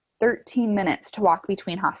 13 minutes to walk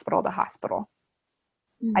between hospital to hospital.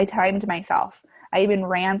 Mm-hmm. I timed myself. I even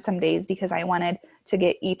ran some days because I wanted to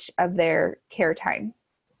get each of their care time.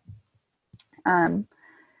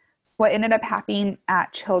 What ended up happening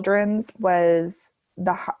at Children's was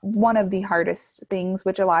one of the hardest things,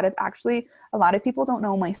 which a lot of people don't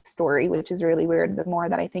know my story, which is really weird the more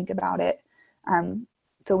that I think about it.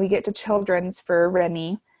 So we get to Children's for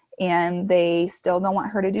Remy, and they still don't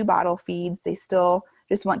want her to do bottle feeds. They still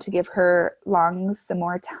just want to give her lungs some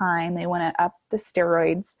more time. They want to up the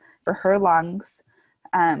steroids for her lungs.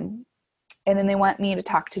 And then they want me to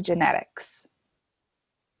talk to genetics,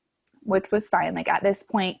 which was fine. Like, at this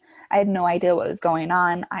point, I had no idea what was going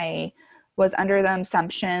on. I was under the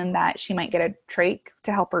assumption that she might get a trach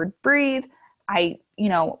to help her breathe. I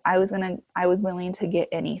was willing to get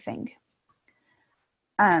anything.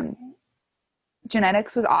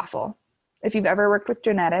 Genetics was awful. If you've ever worked with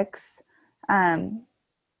genetics,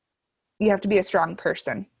 you have to be a strong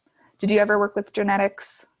person. Did you ever work with genetics?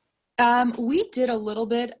 We did a little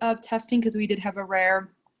bit of testing because we did have a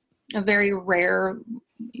very rare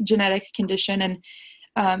genetic condition. And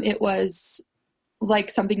it was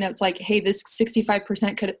like something that's like, hey, this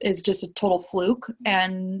 65% is just a total fluke.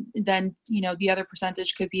 And then, the other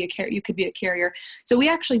percentage could be you could be a carrier. So we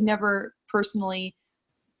actually never personally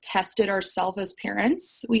tested ourselves as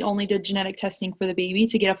parents. We only did genetic testing for the baby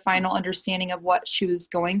to get a final understanding of what she was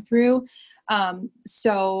going through.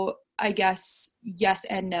 So I guess yes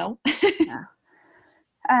and no. Yeah.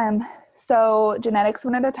 So genetics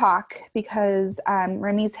wanted to talk because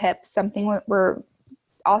Remy's hips, something we're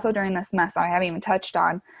also during this mess that I haven't even touched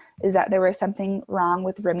on, is that there was something wrong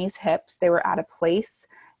with Remy's hips. They were out of place,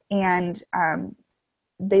 and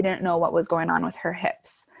they didn't know what was going on with her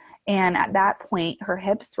hips. And at that point, her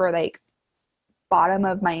hips were like bottom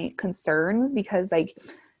of my concerns, because like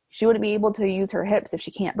she wouldn't be able to use her hips if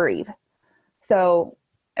she can't breathe. So,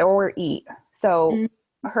 or eat. So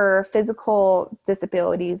her physical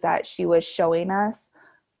disabilities that she was showing us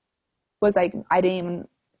was like, I didn't even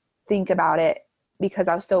think about it because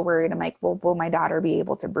I was so worried. I'm like, well, will my daughter be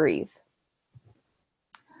able to breathe?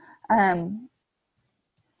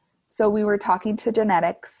 So we were talking to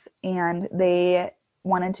genetics, and they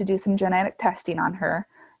wanted to do some genetic testing on her.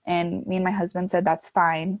 And me and my husband said, that's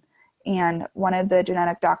fine. And one of the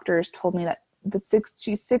genetic doctors told me that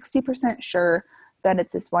she's 60% sure that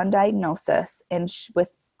it's this one diagnosis. And with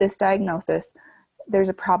this diagnosis, there's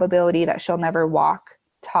a probability that she'll never walk,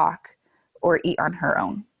 talk, or eat on her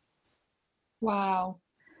own. Wow.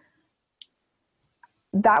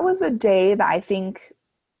 That was a day that I think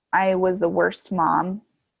I was the worst mom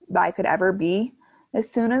that I could ever be. As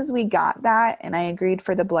soon as we got that and I agreed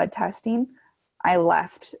for the blood testing, I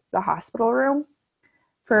left the hospital room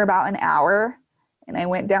for about an hour, and I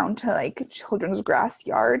went down to like Children's grass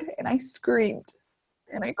yard, and I screamed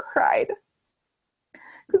and I cried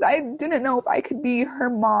because I didn't know if I could be her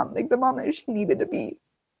mom, like the mom that she needed to be.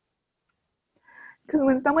 Because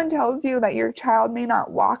when someone tells you that your child may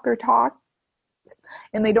not walk or talk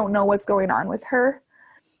and they don't know what's going on with her,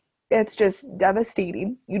 it's just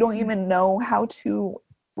devastating. You don't even know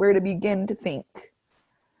where to begin to think.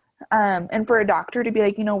 And for a doctor to be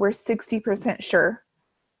like, we're 60% sure.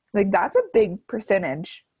 Like, that's a big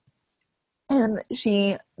percentage. And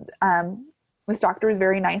she, this doctor was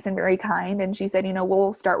very nice and very kind. And she said,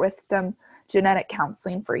 we'll start with some genetic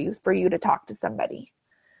counseling for you to talk to somebody.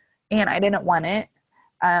 And I didn't want it.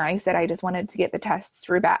 I said, I just wanted to get the tests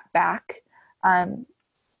back. And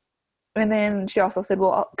then she also said,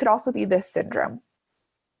 well, it could also be this syndrome,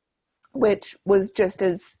 which was just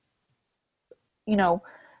as,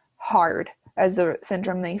 hard as the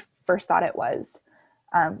syndrome they first thought it was.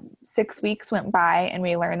 6 weeks went by and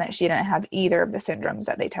we learned that she didn't have either of the syndromes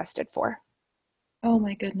that they tested for. Oh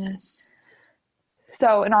my goodness.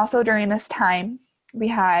 So, and also during this time, we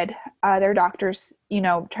had other doctors,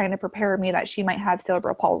 trying to prepare me that she might have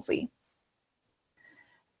cerebral palsy.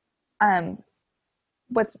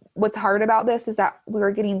 What's hard about this is that we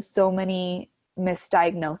were getting so many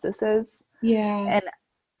misdiagnoses. Yeah.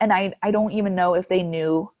 And I don't even know if they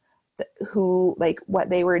knew what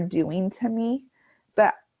they were doing to me,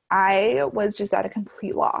 but I was just at a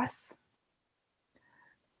complete loss.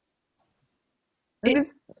 And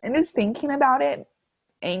just thinking about it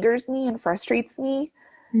angers me and frustrates me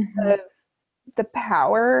of the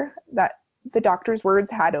power that the doctor's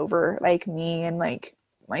words had over me and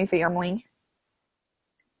my family.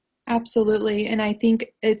 Absolutely. And I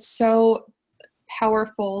think it's so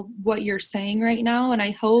powerful what you're saying right now. And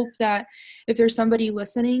I hope that if there's somebody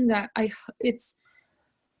listening that it's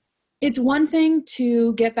one thing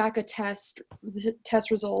to get back a test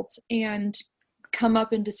results and come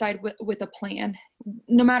up and decide with a plan,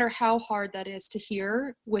 no matter how hard that is to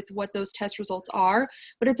hear with what those test results are.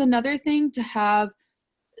 But it's another thing to have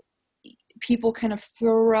people kind of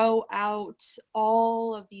throw out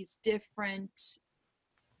all of these different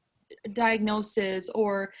diagnoses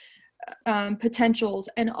or potentials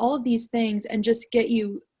and all of these things, and just get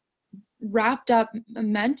you wrapped up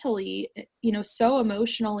mentally, so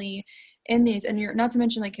emotionally in these. And you're not to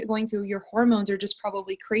mention going through your hormones are just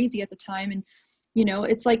probably crazy at the time. And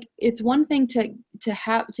it's one thing to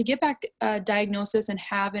get back a diagnosis and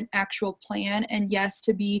have an actual plan, and yes,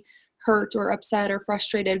 to be hurt or upset or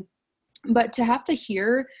frustrated, but to have to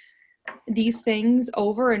hear these things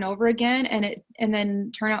over and over again and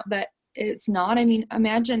then turn out that it's not. I mean,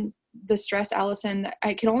 imagine the stress, Allison.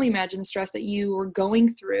 I can only imagine the stress that you were going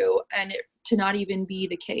through, and it to not even be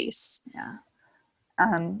the case. Yeah.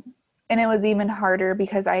 And it was even harder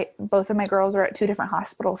because both of my girls are at 2 different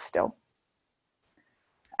hospitals still.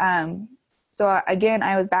 So again,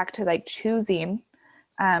 I was back to choosing.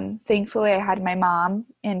 Thankfully I had my mom,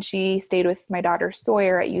 and she stayed with my daughter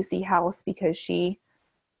Sawyer at UC Health because she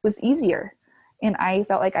was easier. And I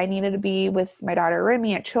felt like I needed to be with my daughter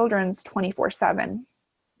Remy at Children's 24/7.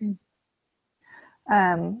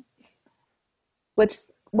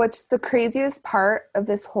 What's the craziest part of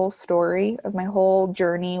this whole story, of my whole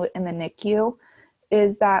journey in the NICU,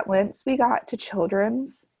 is that once we got to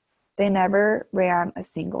Children's, they never ran a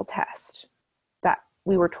single test that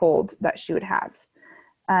we were told that she would have.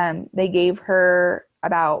 They gave her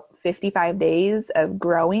about 55 days of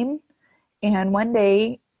growing, and one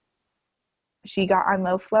day she got on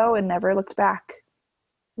low flow and never looked back.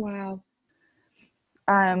 Wow.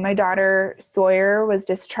 My daughter Sawyer was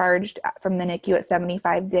discharged from the NICU at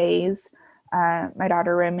 75 days. My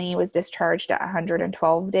daughter Remy was discharged at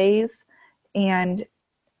 112 days. And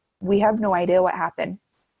we have no idea what happened.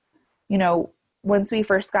 Once we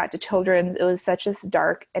first got to Children's, it was such a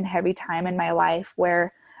dark and heavy time in my life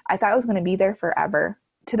where I thought I was going to be there forever.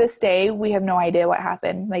 To this day, we have no idea what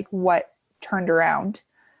happened, what turned around.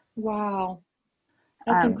 Wow.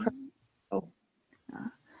 That's incredible.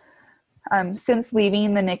 Since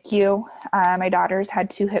leaving the NICU, my daughter's had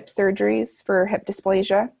 2 hip surgeries for hip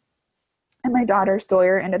dysplasia. And my daughter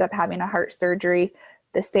Sawyer ended up having a heart surgery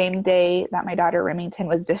the same day that my daughter Remington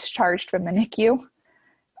was discharged from the NICU.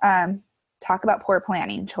 Talk about poor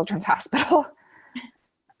planning, Children's Hospital.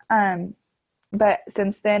 But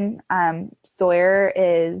since then, Sawyer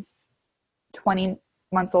is 20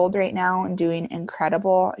 months old right now and doing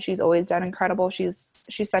incredible. She's always done incredible. She's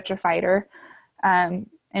such a fighter.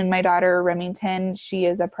 And my daughter Remington, she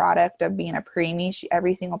is a product of being a preemie.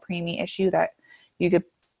 Every single preemie issue that you could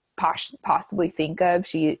possibly think of,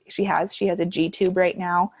 she has a G tube right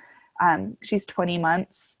now. She's 20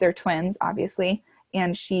 months. They're twins, obviously,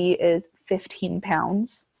 and she is 15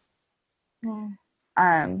 pounds. Mm.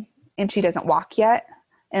 And she doesn't walk yet,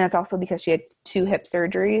 and it's also because she had 2 hip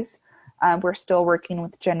surgeries. We're still working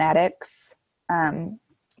with genetics, trying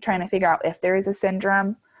to figure out if there is a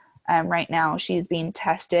syndrome. Right now, she's being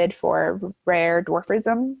tested for rare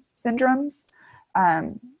dwarfism syndromes.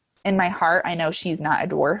 In my heart, I know she's not a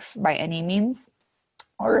dwarf by any means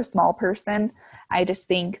or a small person. I just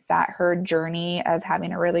think that her journey of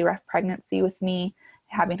having a really rough pregnancy with me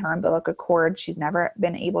having her umbilical cord. She's never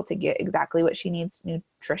been able to get exactly what she needs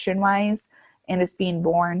nutrition wise. And just being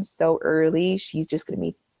born so early, she's just going to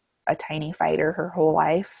be a tiny fighter her whole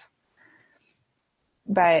life.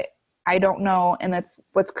 But I don't know. And that's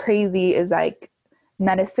what's crazy is like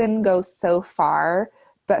medicine goes so far,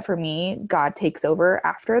 but for me, God takes over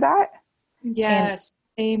after that. Yes.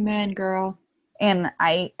 Amen, girl. And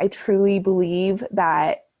I truly believe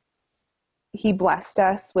that he blessed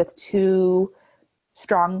us with two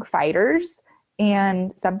strong fighters,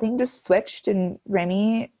 and something just switched, and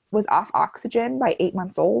Remy was off oxygen by 8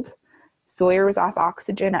 months old. Sawyer was off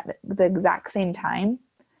oxygen at the exact same time.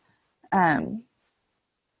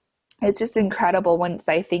 It's just incredible once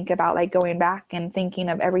I think about like going back and thinking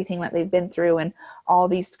of everything that they've been through and all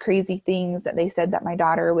these crazy things that they said that my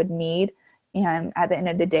daughter would need. And at the end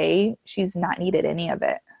of the day, she's not needed any of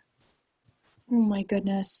it. Oh my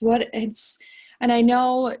goodness. And I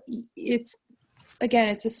know it's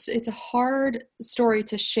a hard story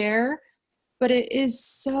to share, but it is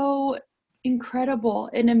so incredible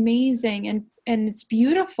and amazing. And it's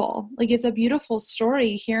beautiful. Like, it's a beautiful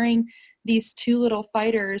story hearing these two little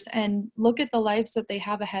fighters and look at the lives that they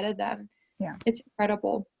have ahead of them. Yeah. It's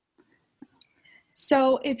incredible.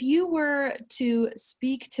 So if you were to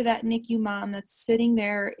speak to that NICU mom that's sitting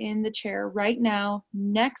there in the chair right now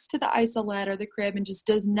next to the isolette or the crib and just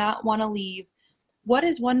does not want to leave, what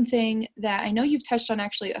is one thing that, I know you've touched on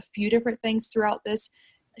actually a few different things throughout this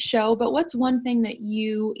show, but what's one thing that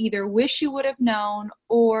you either wish you would have known,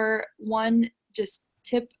 or one just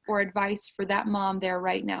tip or advice for that mom there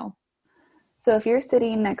right now? So if you're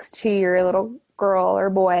sitting next to your little girl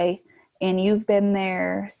or boy and you've been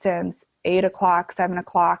there since 8 o'clock, 7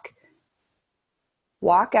 o'clock,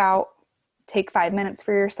 walk out, take 5 minutes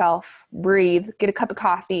for yourself, breathe, get a cup of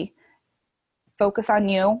coffee, focus on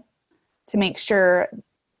you to make sure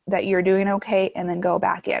that you're doing okay, and then go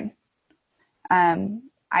back in.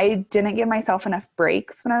 I didn't give myself enough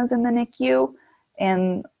breaks when I was in the NICU,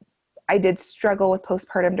 and I did struggle with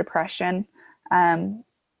postpartum depression.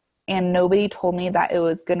 And nobody told me that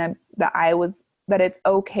that it's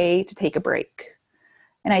okay to take a break.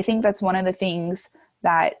 And I think that's one of the things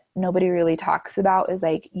that nobody really talks about is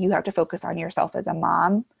like, you have to focus on yourself as a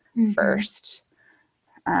mom first.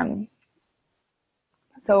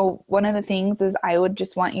 So one of the things is I would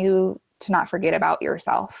just want you to not forget about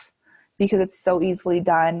yourself, because it's so easily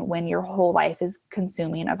done when your whole life is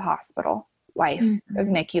consuming of hospital life, of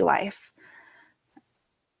NICU life.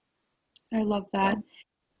 I love that.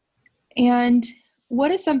 And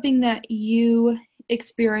what is something that you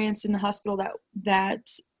experienced in the hospital that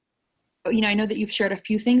I know that you've shared a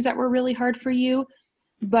few things that were really hard for you,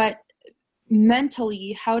 but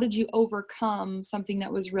mentally, how did you overcome something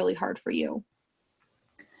that was really hard for you?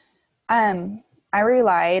 I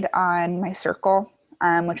relied on my circle,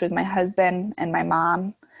 which was my husband and my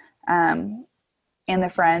mom, and the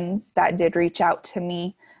friends that did reach out to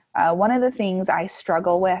me. One of the things I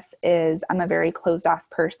struggle with is I'm a very closed off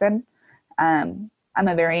person. I'm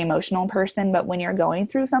a very emotional person, but when you're going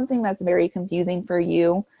through something that's very confusing for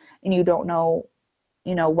you and you don't know,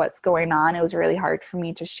 what's going on, it was really hard for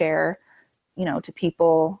me to share, to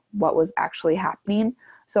people what was actually happening.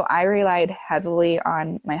 So I relied heavily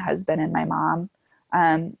on my husband and my mom,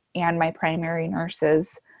 and my primary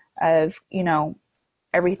nurses of,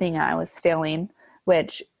 everything I was feeling,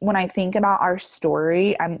 which when I think about our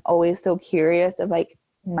story, I'm always so curious of like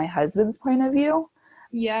my husband's point of view.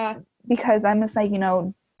 Yeah. Because I'm just like,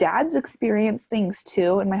 dad's experienced things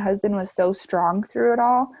too. And my husband was so strong through it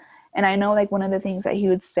all. And I know like one of the things that he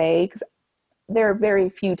would say, because there are very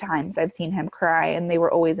few times I've seen him cry, and they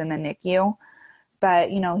were always in the NICU. But,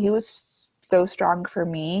 he was so strong for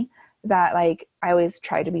me that like I always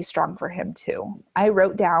try to be strong for him too. I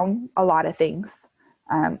wrote down a lot of things.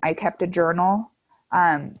 I kept a journal,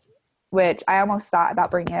 which I almost thought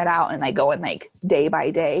about bringing it out and like going like day by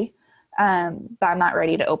day. But I'm not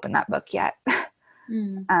ready to open that book yet.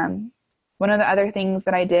 One of the other things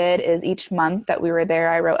that I did is each month that we were there,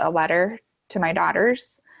 I wrote a letter to my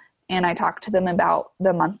daughters, and I talked to them about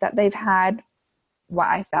the month that they've had, what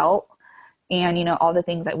I felt, and, all the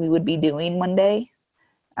things that we would be doing one day.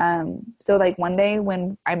 So like one day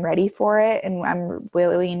when I'm ready for it and I'm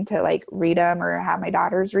willing to like read them or have my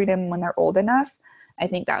daughters read them when they're old enough, I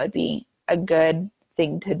think that would be a good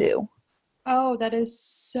thing to do. Oh, that is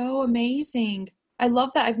so amazing. I love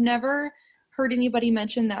that. I've never heard anybody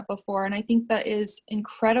mention that before, and I think that is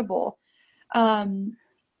incredible.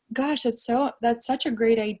 Gosh, that's such a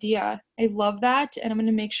great idea. I love that, and I'm going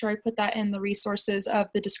to make sure I put that in the resources of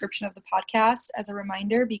the description of the podcast as a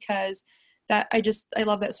reminder, because I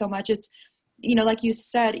love that so much. It's, like you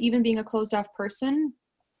said, even being a closed off person,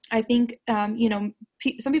 I think,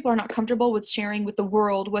 some people are not comfortable with sharing with the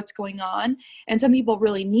world what's going on, and some people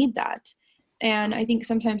really need that. And I think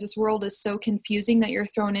sometimes this world is so confusing that you're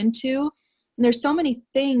thrown into. And there's so many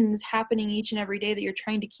things happening each and every day that you're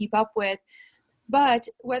trying to keep up with. But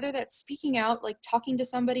whether that's speaking out, like talking to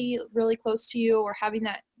somebody really close to you, or having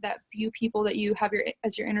that few people that you have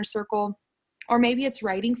as your inner circle, or maybe it's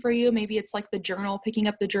writing for you, maybe it's like the journal, picking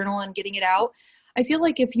up the journal and getting it out. I feel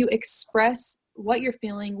like if you express what you're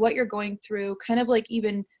feeling, what you're going through, kind of like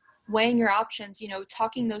even weighing your options,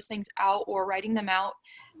 talking those things out or writing them out,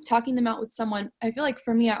 talking them out with someone. I feel like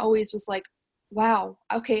for me, I always was like, wow,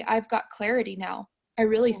 okay, I've got clarity now. I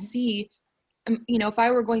really see, if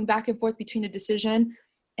I were going back and forth between a decision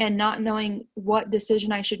and not knowing what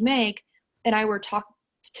decision I should make, and I were talk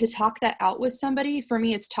that out with somebody, for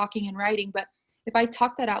me, it's talking and writing. But if I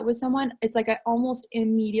talk that out with someone, it's like I almost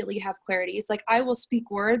immediately have clarity. It's like I will speak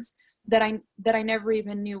words that I never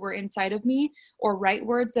even knew were inside of me, or write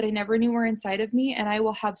words that I never knew were inside of me, and I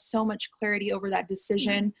will have so much clarity over that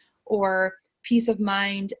decision or peace of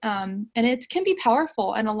mind. And it can be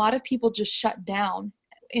powerful, and a lot of people just shut down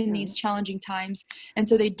in these challenging times, and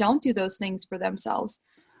so they don't do those things for themselves.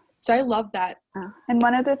 So I love that. And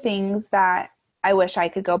one of the things that I wish I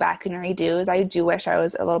could go back and redo is I do wish I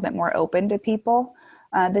was a little bit more open to people.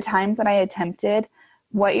 The times that I attempted,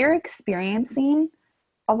 what you're experiencing,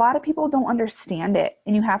 a lot of people don't understand it,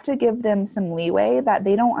 and you have to give them some leeway that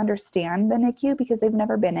they don't understand the NICU because they've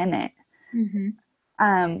never been in it. Mm-hmm.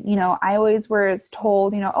 I always was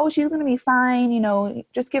told, oh, she's going to be fine,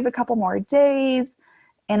 just give a couple more days.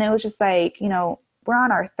 And it was just like, we're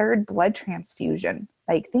on our third blood transfusion.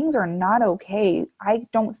 Like, things are not okay. I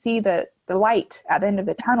don't see the light at the end of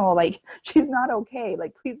the tunnel. Like, she's not okay.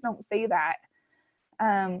 Like, please don't say that.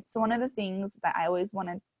 So one of the things that I always want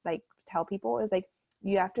to like tell people is like,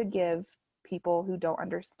 you have to give people who don't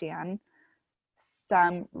understand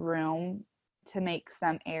some room to make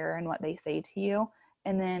some error in what they say to you,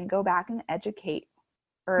 and then go back and educate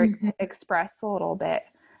or express a little bit,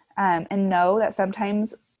 and know that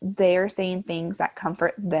sometimes they're saying things that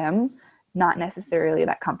comfort them, not necessarily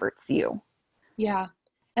that comforts you. Yeah.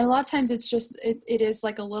 And a lot of times it's just, it is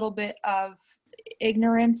like a little bit of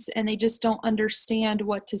ignorance, and they just don't understand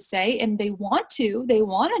what to say, and they want to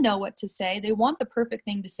know what to say. They want the perfect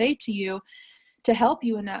thing to say to you to help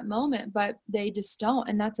you in that moment, but they just don't.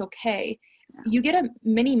 And that's okay. You get a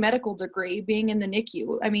mini medical degree being in the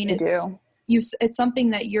NICU. I mean, it's something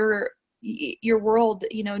that your world,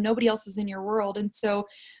 nobody else is in your world. And so,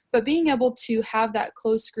 but being able to have that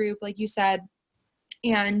close group, like you said,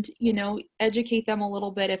 and, educate them a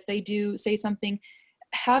little bit if they do say something,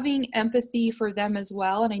 having empathy for them as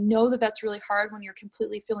well. And I know that that's really hard when you're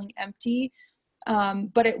completely feeling empty,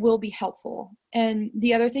 but it will be helpful. And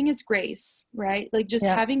the other thing is grace, right? Like just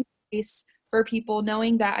having grace for people,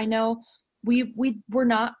 knowing that I know we were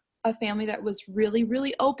not a family that was really,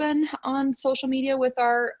 really open on social media with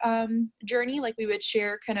our journey. Like we would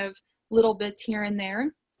share kind of little bits here and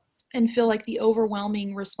there and feel like the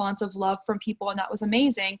overwhelming response of love from people. And that was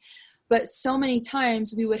amazing. But so many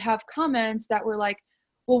times we would have comments that were like,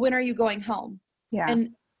 well, when are you going home? Yeah.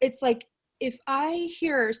 And it's like, if I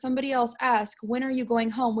hear somebody else ask, when are you going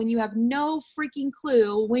home, when you have no freaking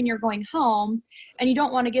clue when you're going home, and you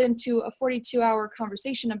don't want to get into a 42-hour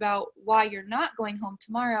conversation about why you're not going home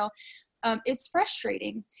tomorrow, it's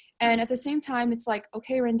frustrating. And at the same time, it's like,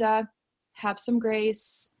 okay, Rinda, have some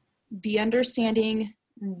grace, be understanding.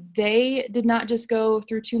 They did not just go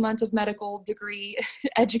through 2 months of medical degree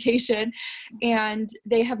education, and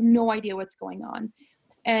they have no idea what's going on.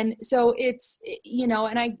 And so it's,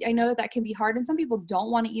 and I know that can be hard, and some people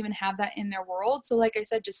don't want to even have that in their world. So like I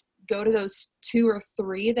said, just go to those 2 or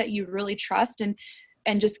 3 that you really trust,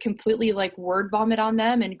 and just completely like word vomit on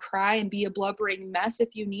them and cry and be a blubbering mess if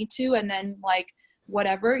you need to. And then like,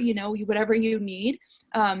 whatever, whatever you need.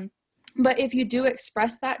 But if you do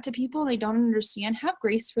express that to people and they don't understand, have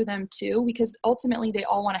grace for them too, because ultimately they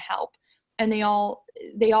all want to help, and they all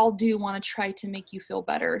do want to try to make you feel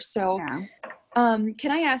better. So,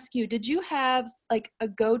 can I ask you, did you have like a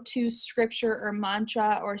go-to scripture or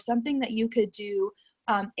mantra or something that you could do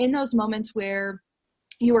in those moments where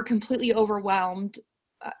you were completely overwhelmed?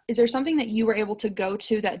 Is there something that you were able to go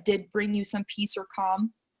to that did bring you some peace or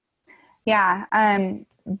calm? Yeah.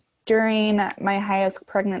 During my highest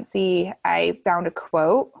pregnancy, I found a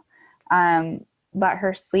quote, let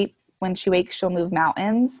her sleep, when she wakes, she'll move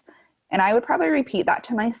mountains. And I would probably repeat that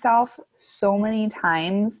to myself so many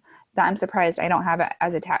times that I'm surprised I don't have it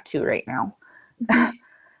as a tattoo right now.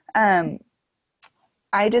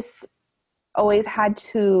 I just always had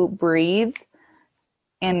to breathe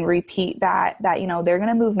and repeat that, you know, they're going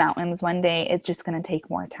to move mountains one day. It's just going to take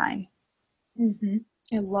more time. Mm-hmm.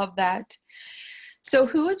 I love that. So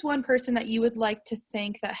who is one person that you would like to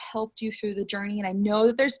thank that helped you through the journey? And I know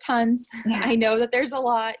that there's tons. Yeah. I know that there's a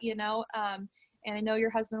lot, you know, and I know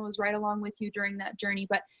your husband was right along with you during that journey,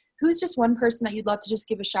 but who's just one person that you'd love to just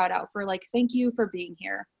give a shout out for, like, thank you for being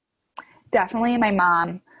here? Definitely my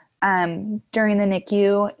mom. During the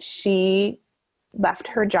NICU, she left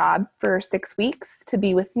her job for 6 weeks to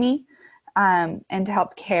be with me, and to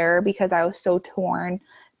help care, because I was so torn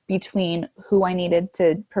between who I needed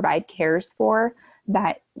to provide cares for,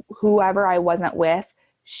 that whoever I wasn't with,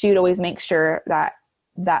 she would always make sure that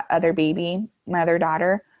that other baby, my other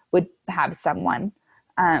daughter, would have someone.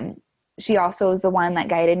 She also was the one that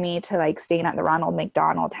guided me to like staying at the Ronald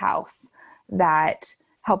McDonald House, that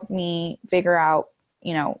helped me figure out,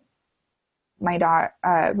 you know, my daughter,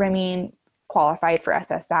 Remy, qualified for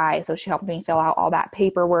SSI. So she helped me fill out all that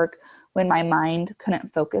paperwork when my mind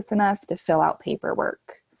couldn't focus enough to fill out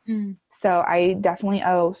paperwork. So I definitely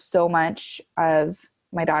owe so much of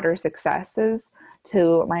my daughter's successes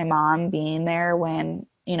to my mom being there when,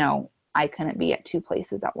 you know, I couldn't be at two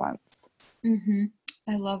places at once. Mm-hmm.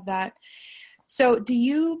 I love that. So do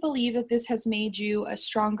you believe that this has made you a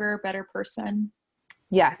stronger, better person?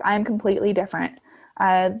 Yes, I'm completely different.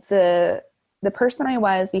 The person I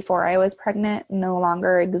was before I was pregnant no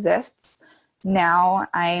longer exists. Now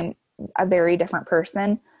I'm a very different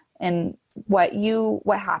person. And what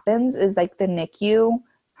happens is, like, the NICU,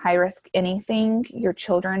 high risk anything, your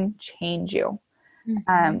children change you.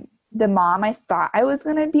 Mm-hmm. The mom I thought I was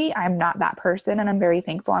going to be, I'm not that person. And I'm very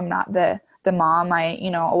thankful I'm not the mom I, you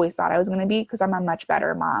know, always thought I was going to be, because I'm a much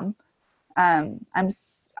better mom. I'm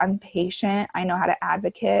patient. I know how to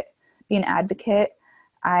be an advocate.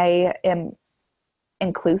 I am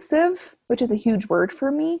inclusive, which is a huge word for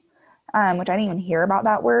me, which I didn't even hear about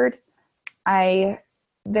that word. I'm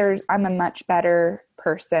a much better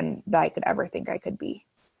person than I could ever think I could be.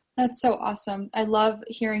 That's so awesome. I love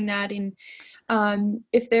hearing that. And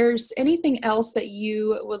if there's anything else that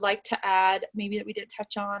you would like to add, maybe that we didn't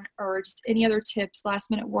touch on, or just any other tips,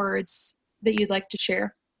 last minute words that you'd like to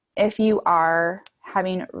share. If you are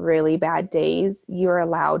having really bad days, you're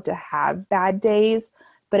allowed to have bad days,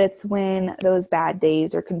 but it's when those bad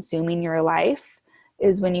days are consuming your life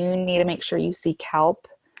is when you need to make sure you seek help.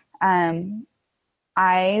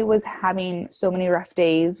 I was having so many rough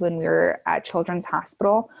days when we were at Children's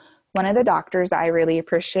Hospital. One of the doctors that I really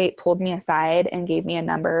appreciate pulled me aside and gave me a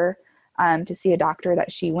number to see a doctor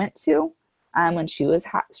that she went to when she was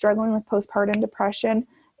struggling with postpartum depression.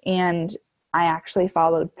 And I actually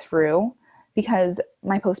followed through, because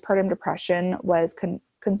my postpartum depression was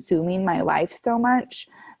consuming my life so much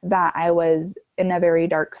that I was in a very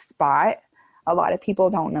dark spot. A lot of people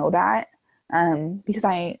don't know that, because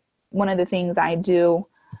one of the things I do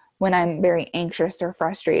when I'm very anxious or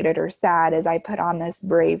frustrated or sad is I put on this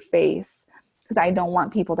brave face, because I don't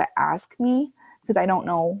want people to ask me, because I don't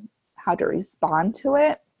know how to respond to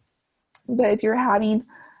it. But if you're having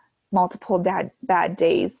multiple bad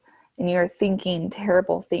days and you're thinking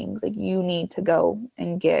terrible things, like, you need to go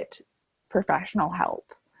and get professional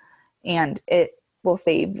help, and it will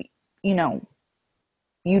save, you know,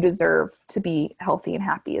 you deserve to be healthy and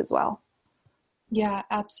happy as well. Yeah,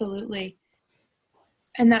 absolutely.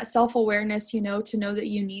 And that self-awareness, you know, to know that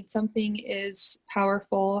you need something is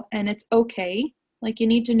powerful, and it's okay. Like, you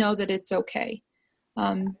need to know that it's okay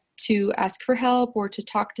to ask for help or to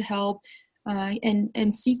talk to help,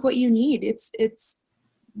 and seek what you need.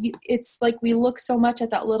 It's like we look so much at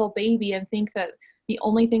that little baby and think that the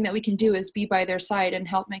only thing that we can do is be by their side and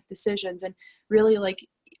help make decisions. And really, like,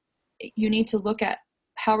 you need to look at,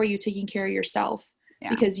 how are you taking care of yourself? Yeah.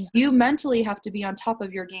 Because you mentally have to be on top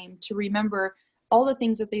of your game to remember all the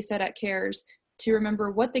things that they said at CARES, to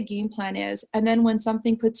remember what the game plan is. And then when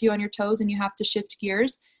something puts you on your toes and you have to shift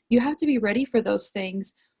gears, you have to be ready for those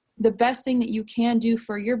things. The best thing that you can do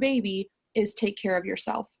for your baby is take care of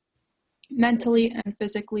yourself, mentally and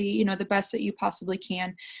physically, you know, the best that you possibly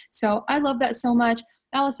can. So I love that so much.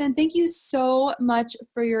 Allison, thank you so much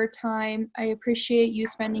for your time. I appreciate you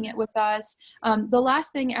spending it with us. The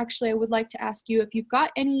last thing, actually, I would like to ask you, if you've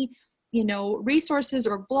got any, you know, resources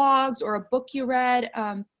or blogs or a book you read,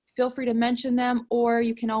 feel free to mention them, or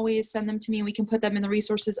you can always send them to me and we can put them in the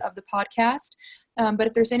resources of the podcast. But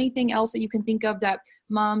if there's anything else that you can think of that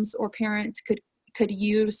moms or parents could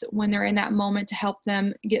use when they're in that moment to help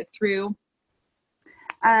them get through.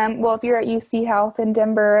 Well, if you're at UC Health in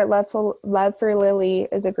Denver, Love for Lily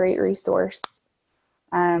is a great resource.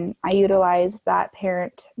 I utilize that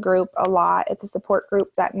parent group a lot. It's a support group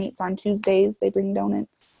that meets on Tuesdays. They bring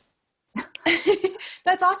donuts.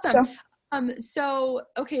 That's awesome. So,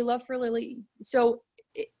 okay, Love for Lily. So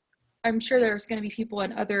I'm sure there's going to be people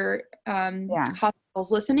in other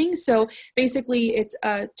hospitals listening. So basically it's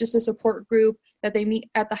just a support group that they meet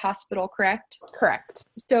at the hospital, correct? Correct.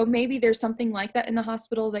 So maybe there's something like that in the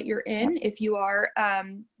hospital that you're in. If you are,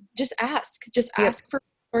 just ask for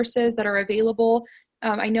resources that are available.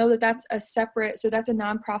 I know that that's that's a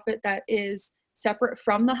nonprofit that is separate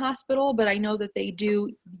from the hospital, but I know that they do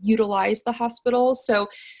utilize the hospital. So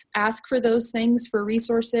ask for those things, for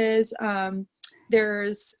resources. I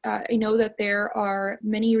know that there are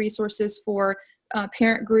many resources for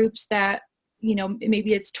parent groups that,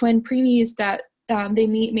 maybe it's twin preemies that they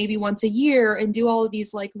meet maybe once a year and do all of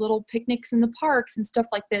these like little picnics in the parks and stuff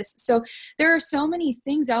like this. So there are so many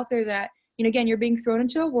things out there that, again, you're being thrown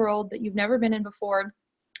into a world that you've never been in before.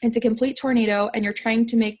 It's a complete tornado and you're trying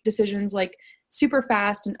to make decisions like super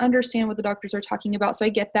fast and understand what the doctors are talking about. So I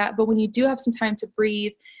get that. But when you do have some time to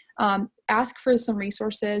breathe, ask for some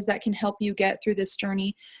resources that can help you get through this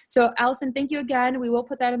journey. So Allison, thank you again. We will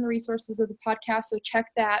put that in the resources of the podcast. So check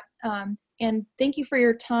that. And thank you for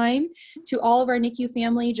your time. To all of our NICU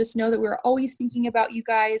family, just know that we're always thinking about you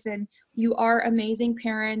guys and you are amazing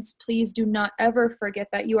parents. Please do not ever forget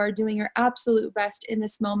that you are doing your absolute best in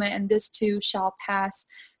this moment and this too shall pass.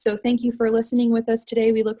 So thank you for listening with us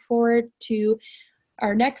today. We look forward to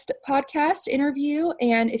our next podcast interview.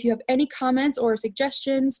 And if you have any comments or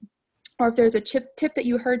suggestions, or if there's a tip that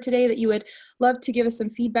you heard today that you would love to give us some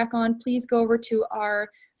feedback on, please go over to our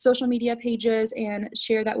social media pages and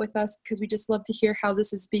share that with us, because we just love to hear how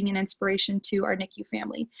this is being an inspiration to our NICU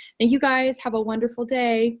family. Thank you guys. Have a wonderful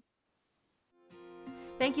day.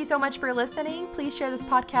 Thank you so much for listening. Please share this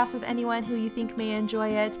podcast with anyone who you think may enjoy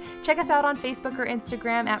it. Check us out on Facebook or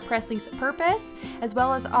Instagram at Presley's Purpose, as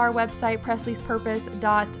well as our website,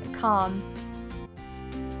 presleys.purpose.com.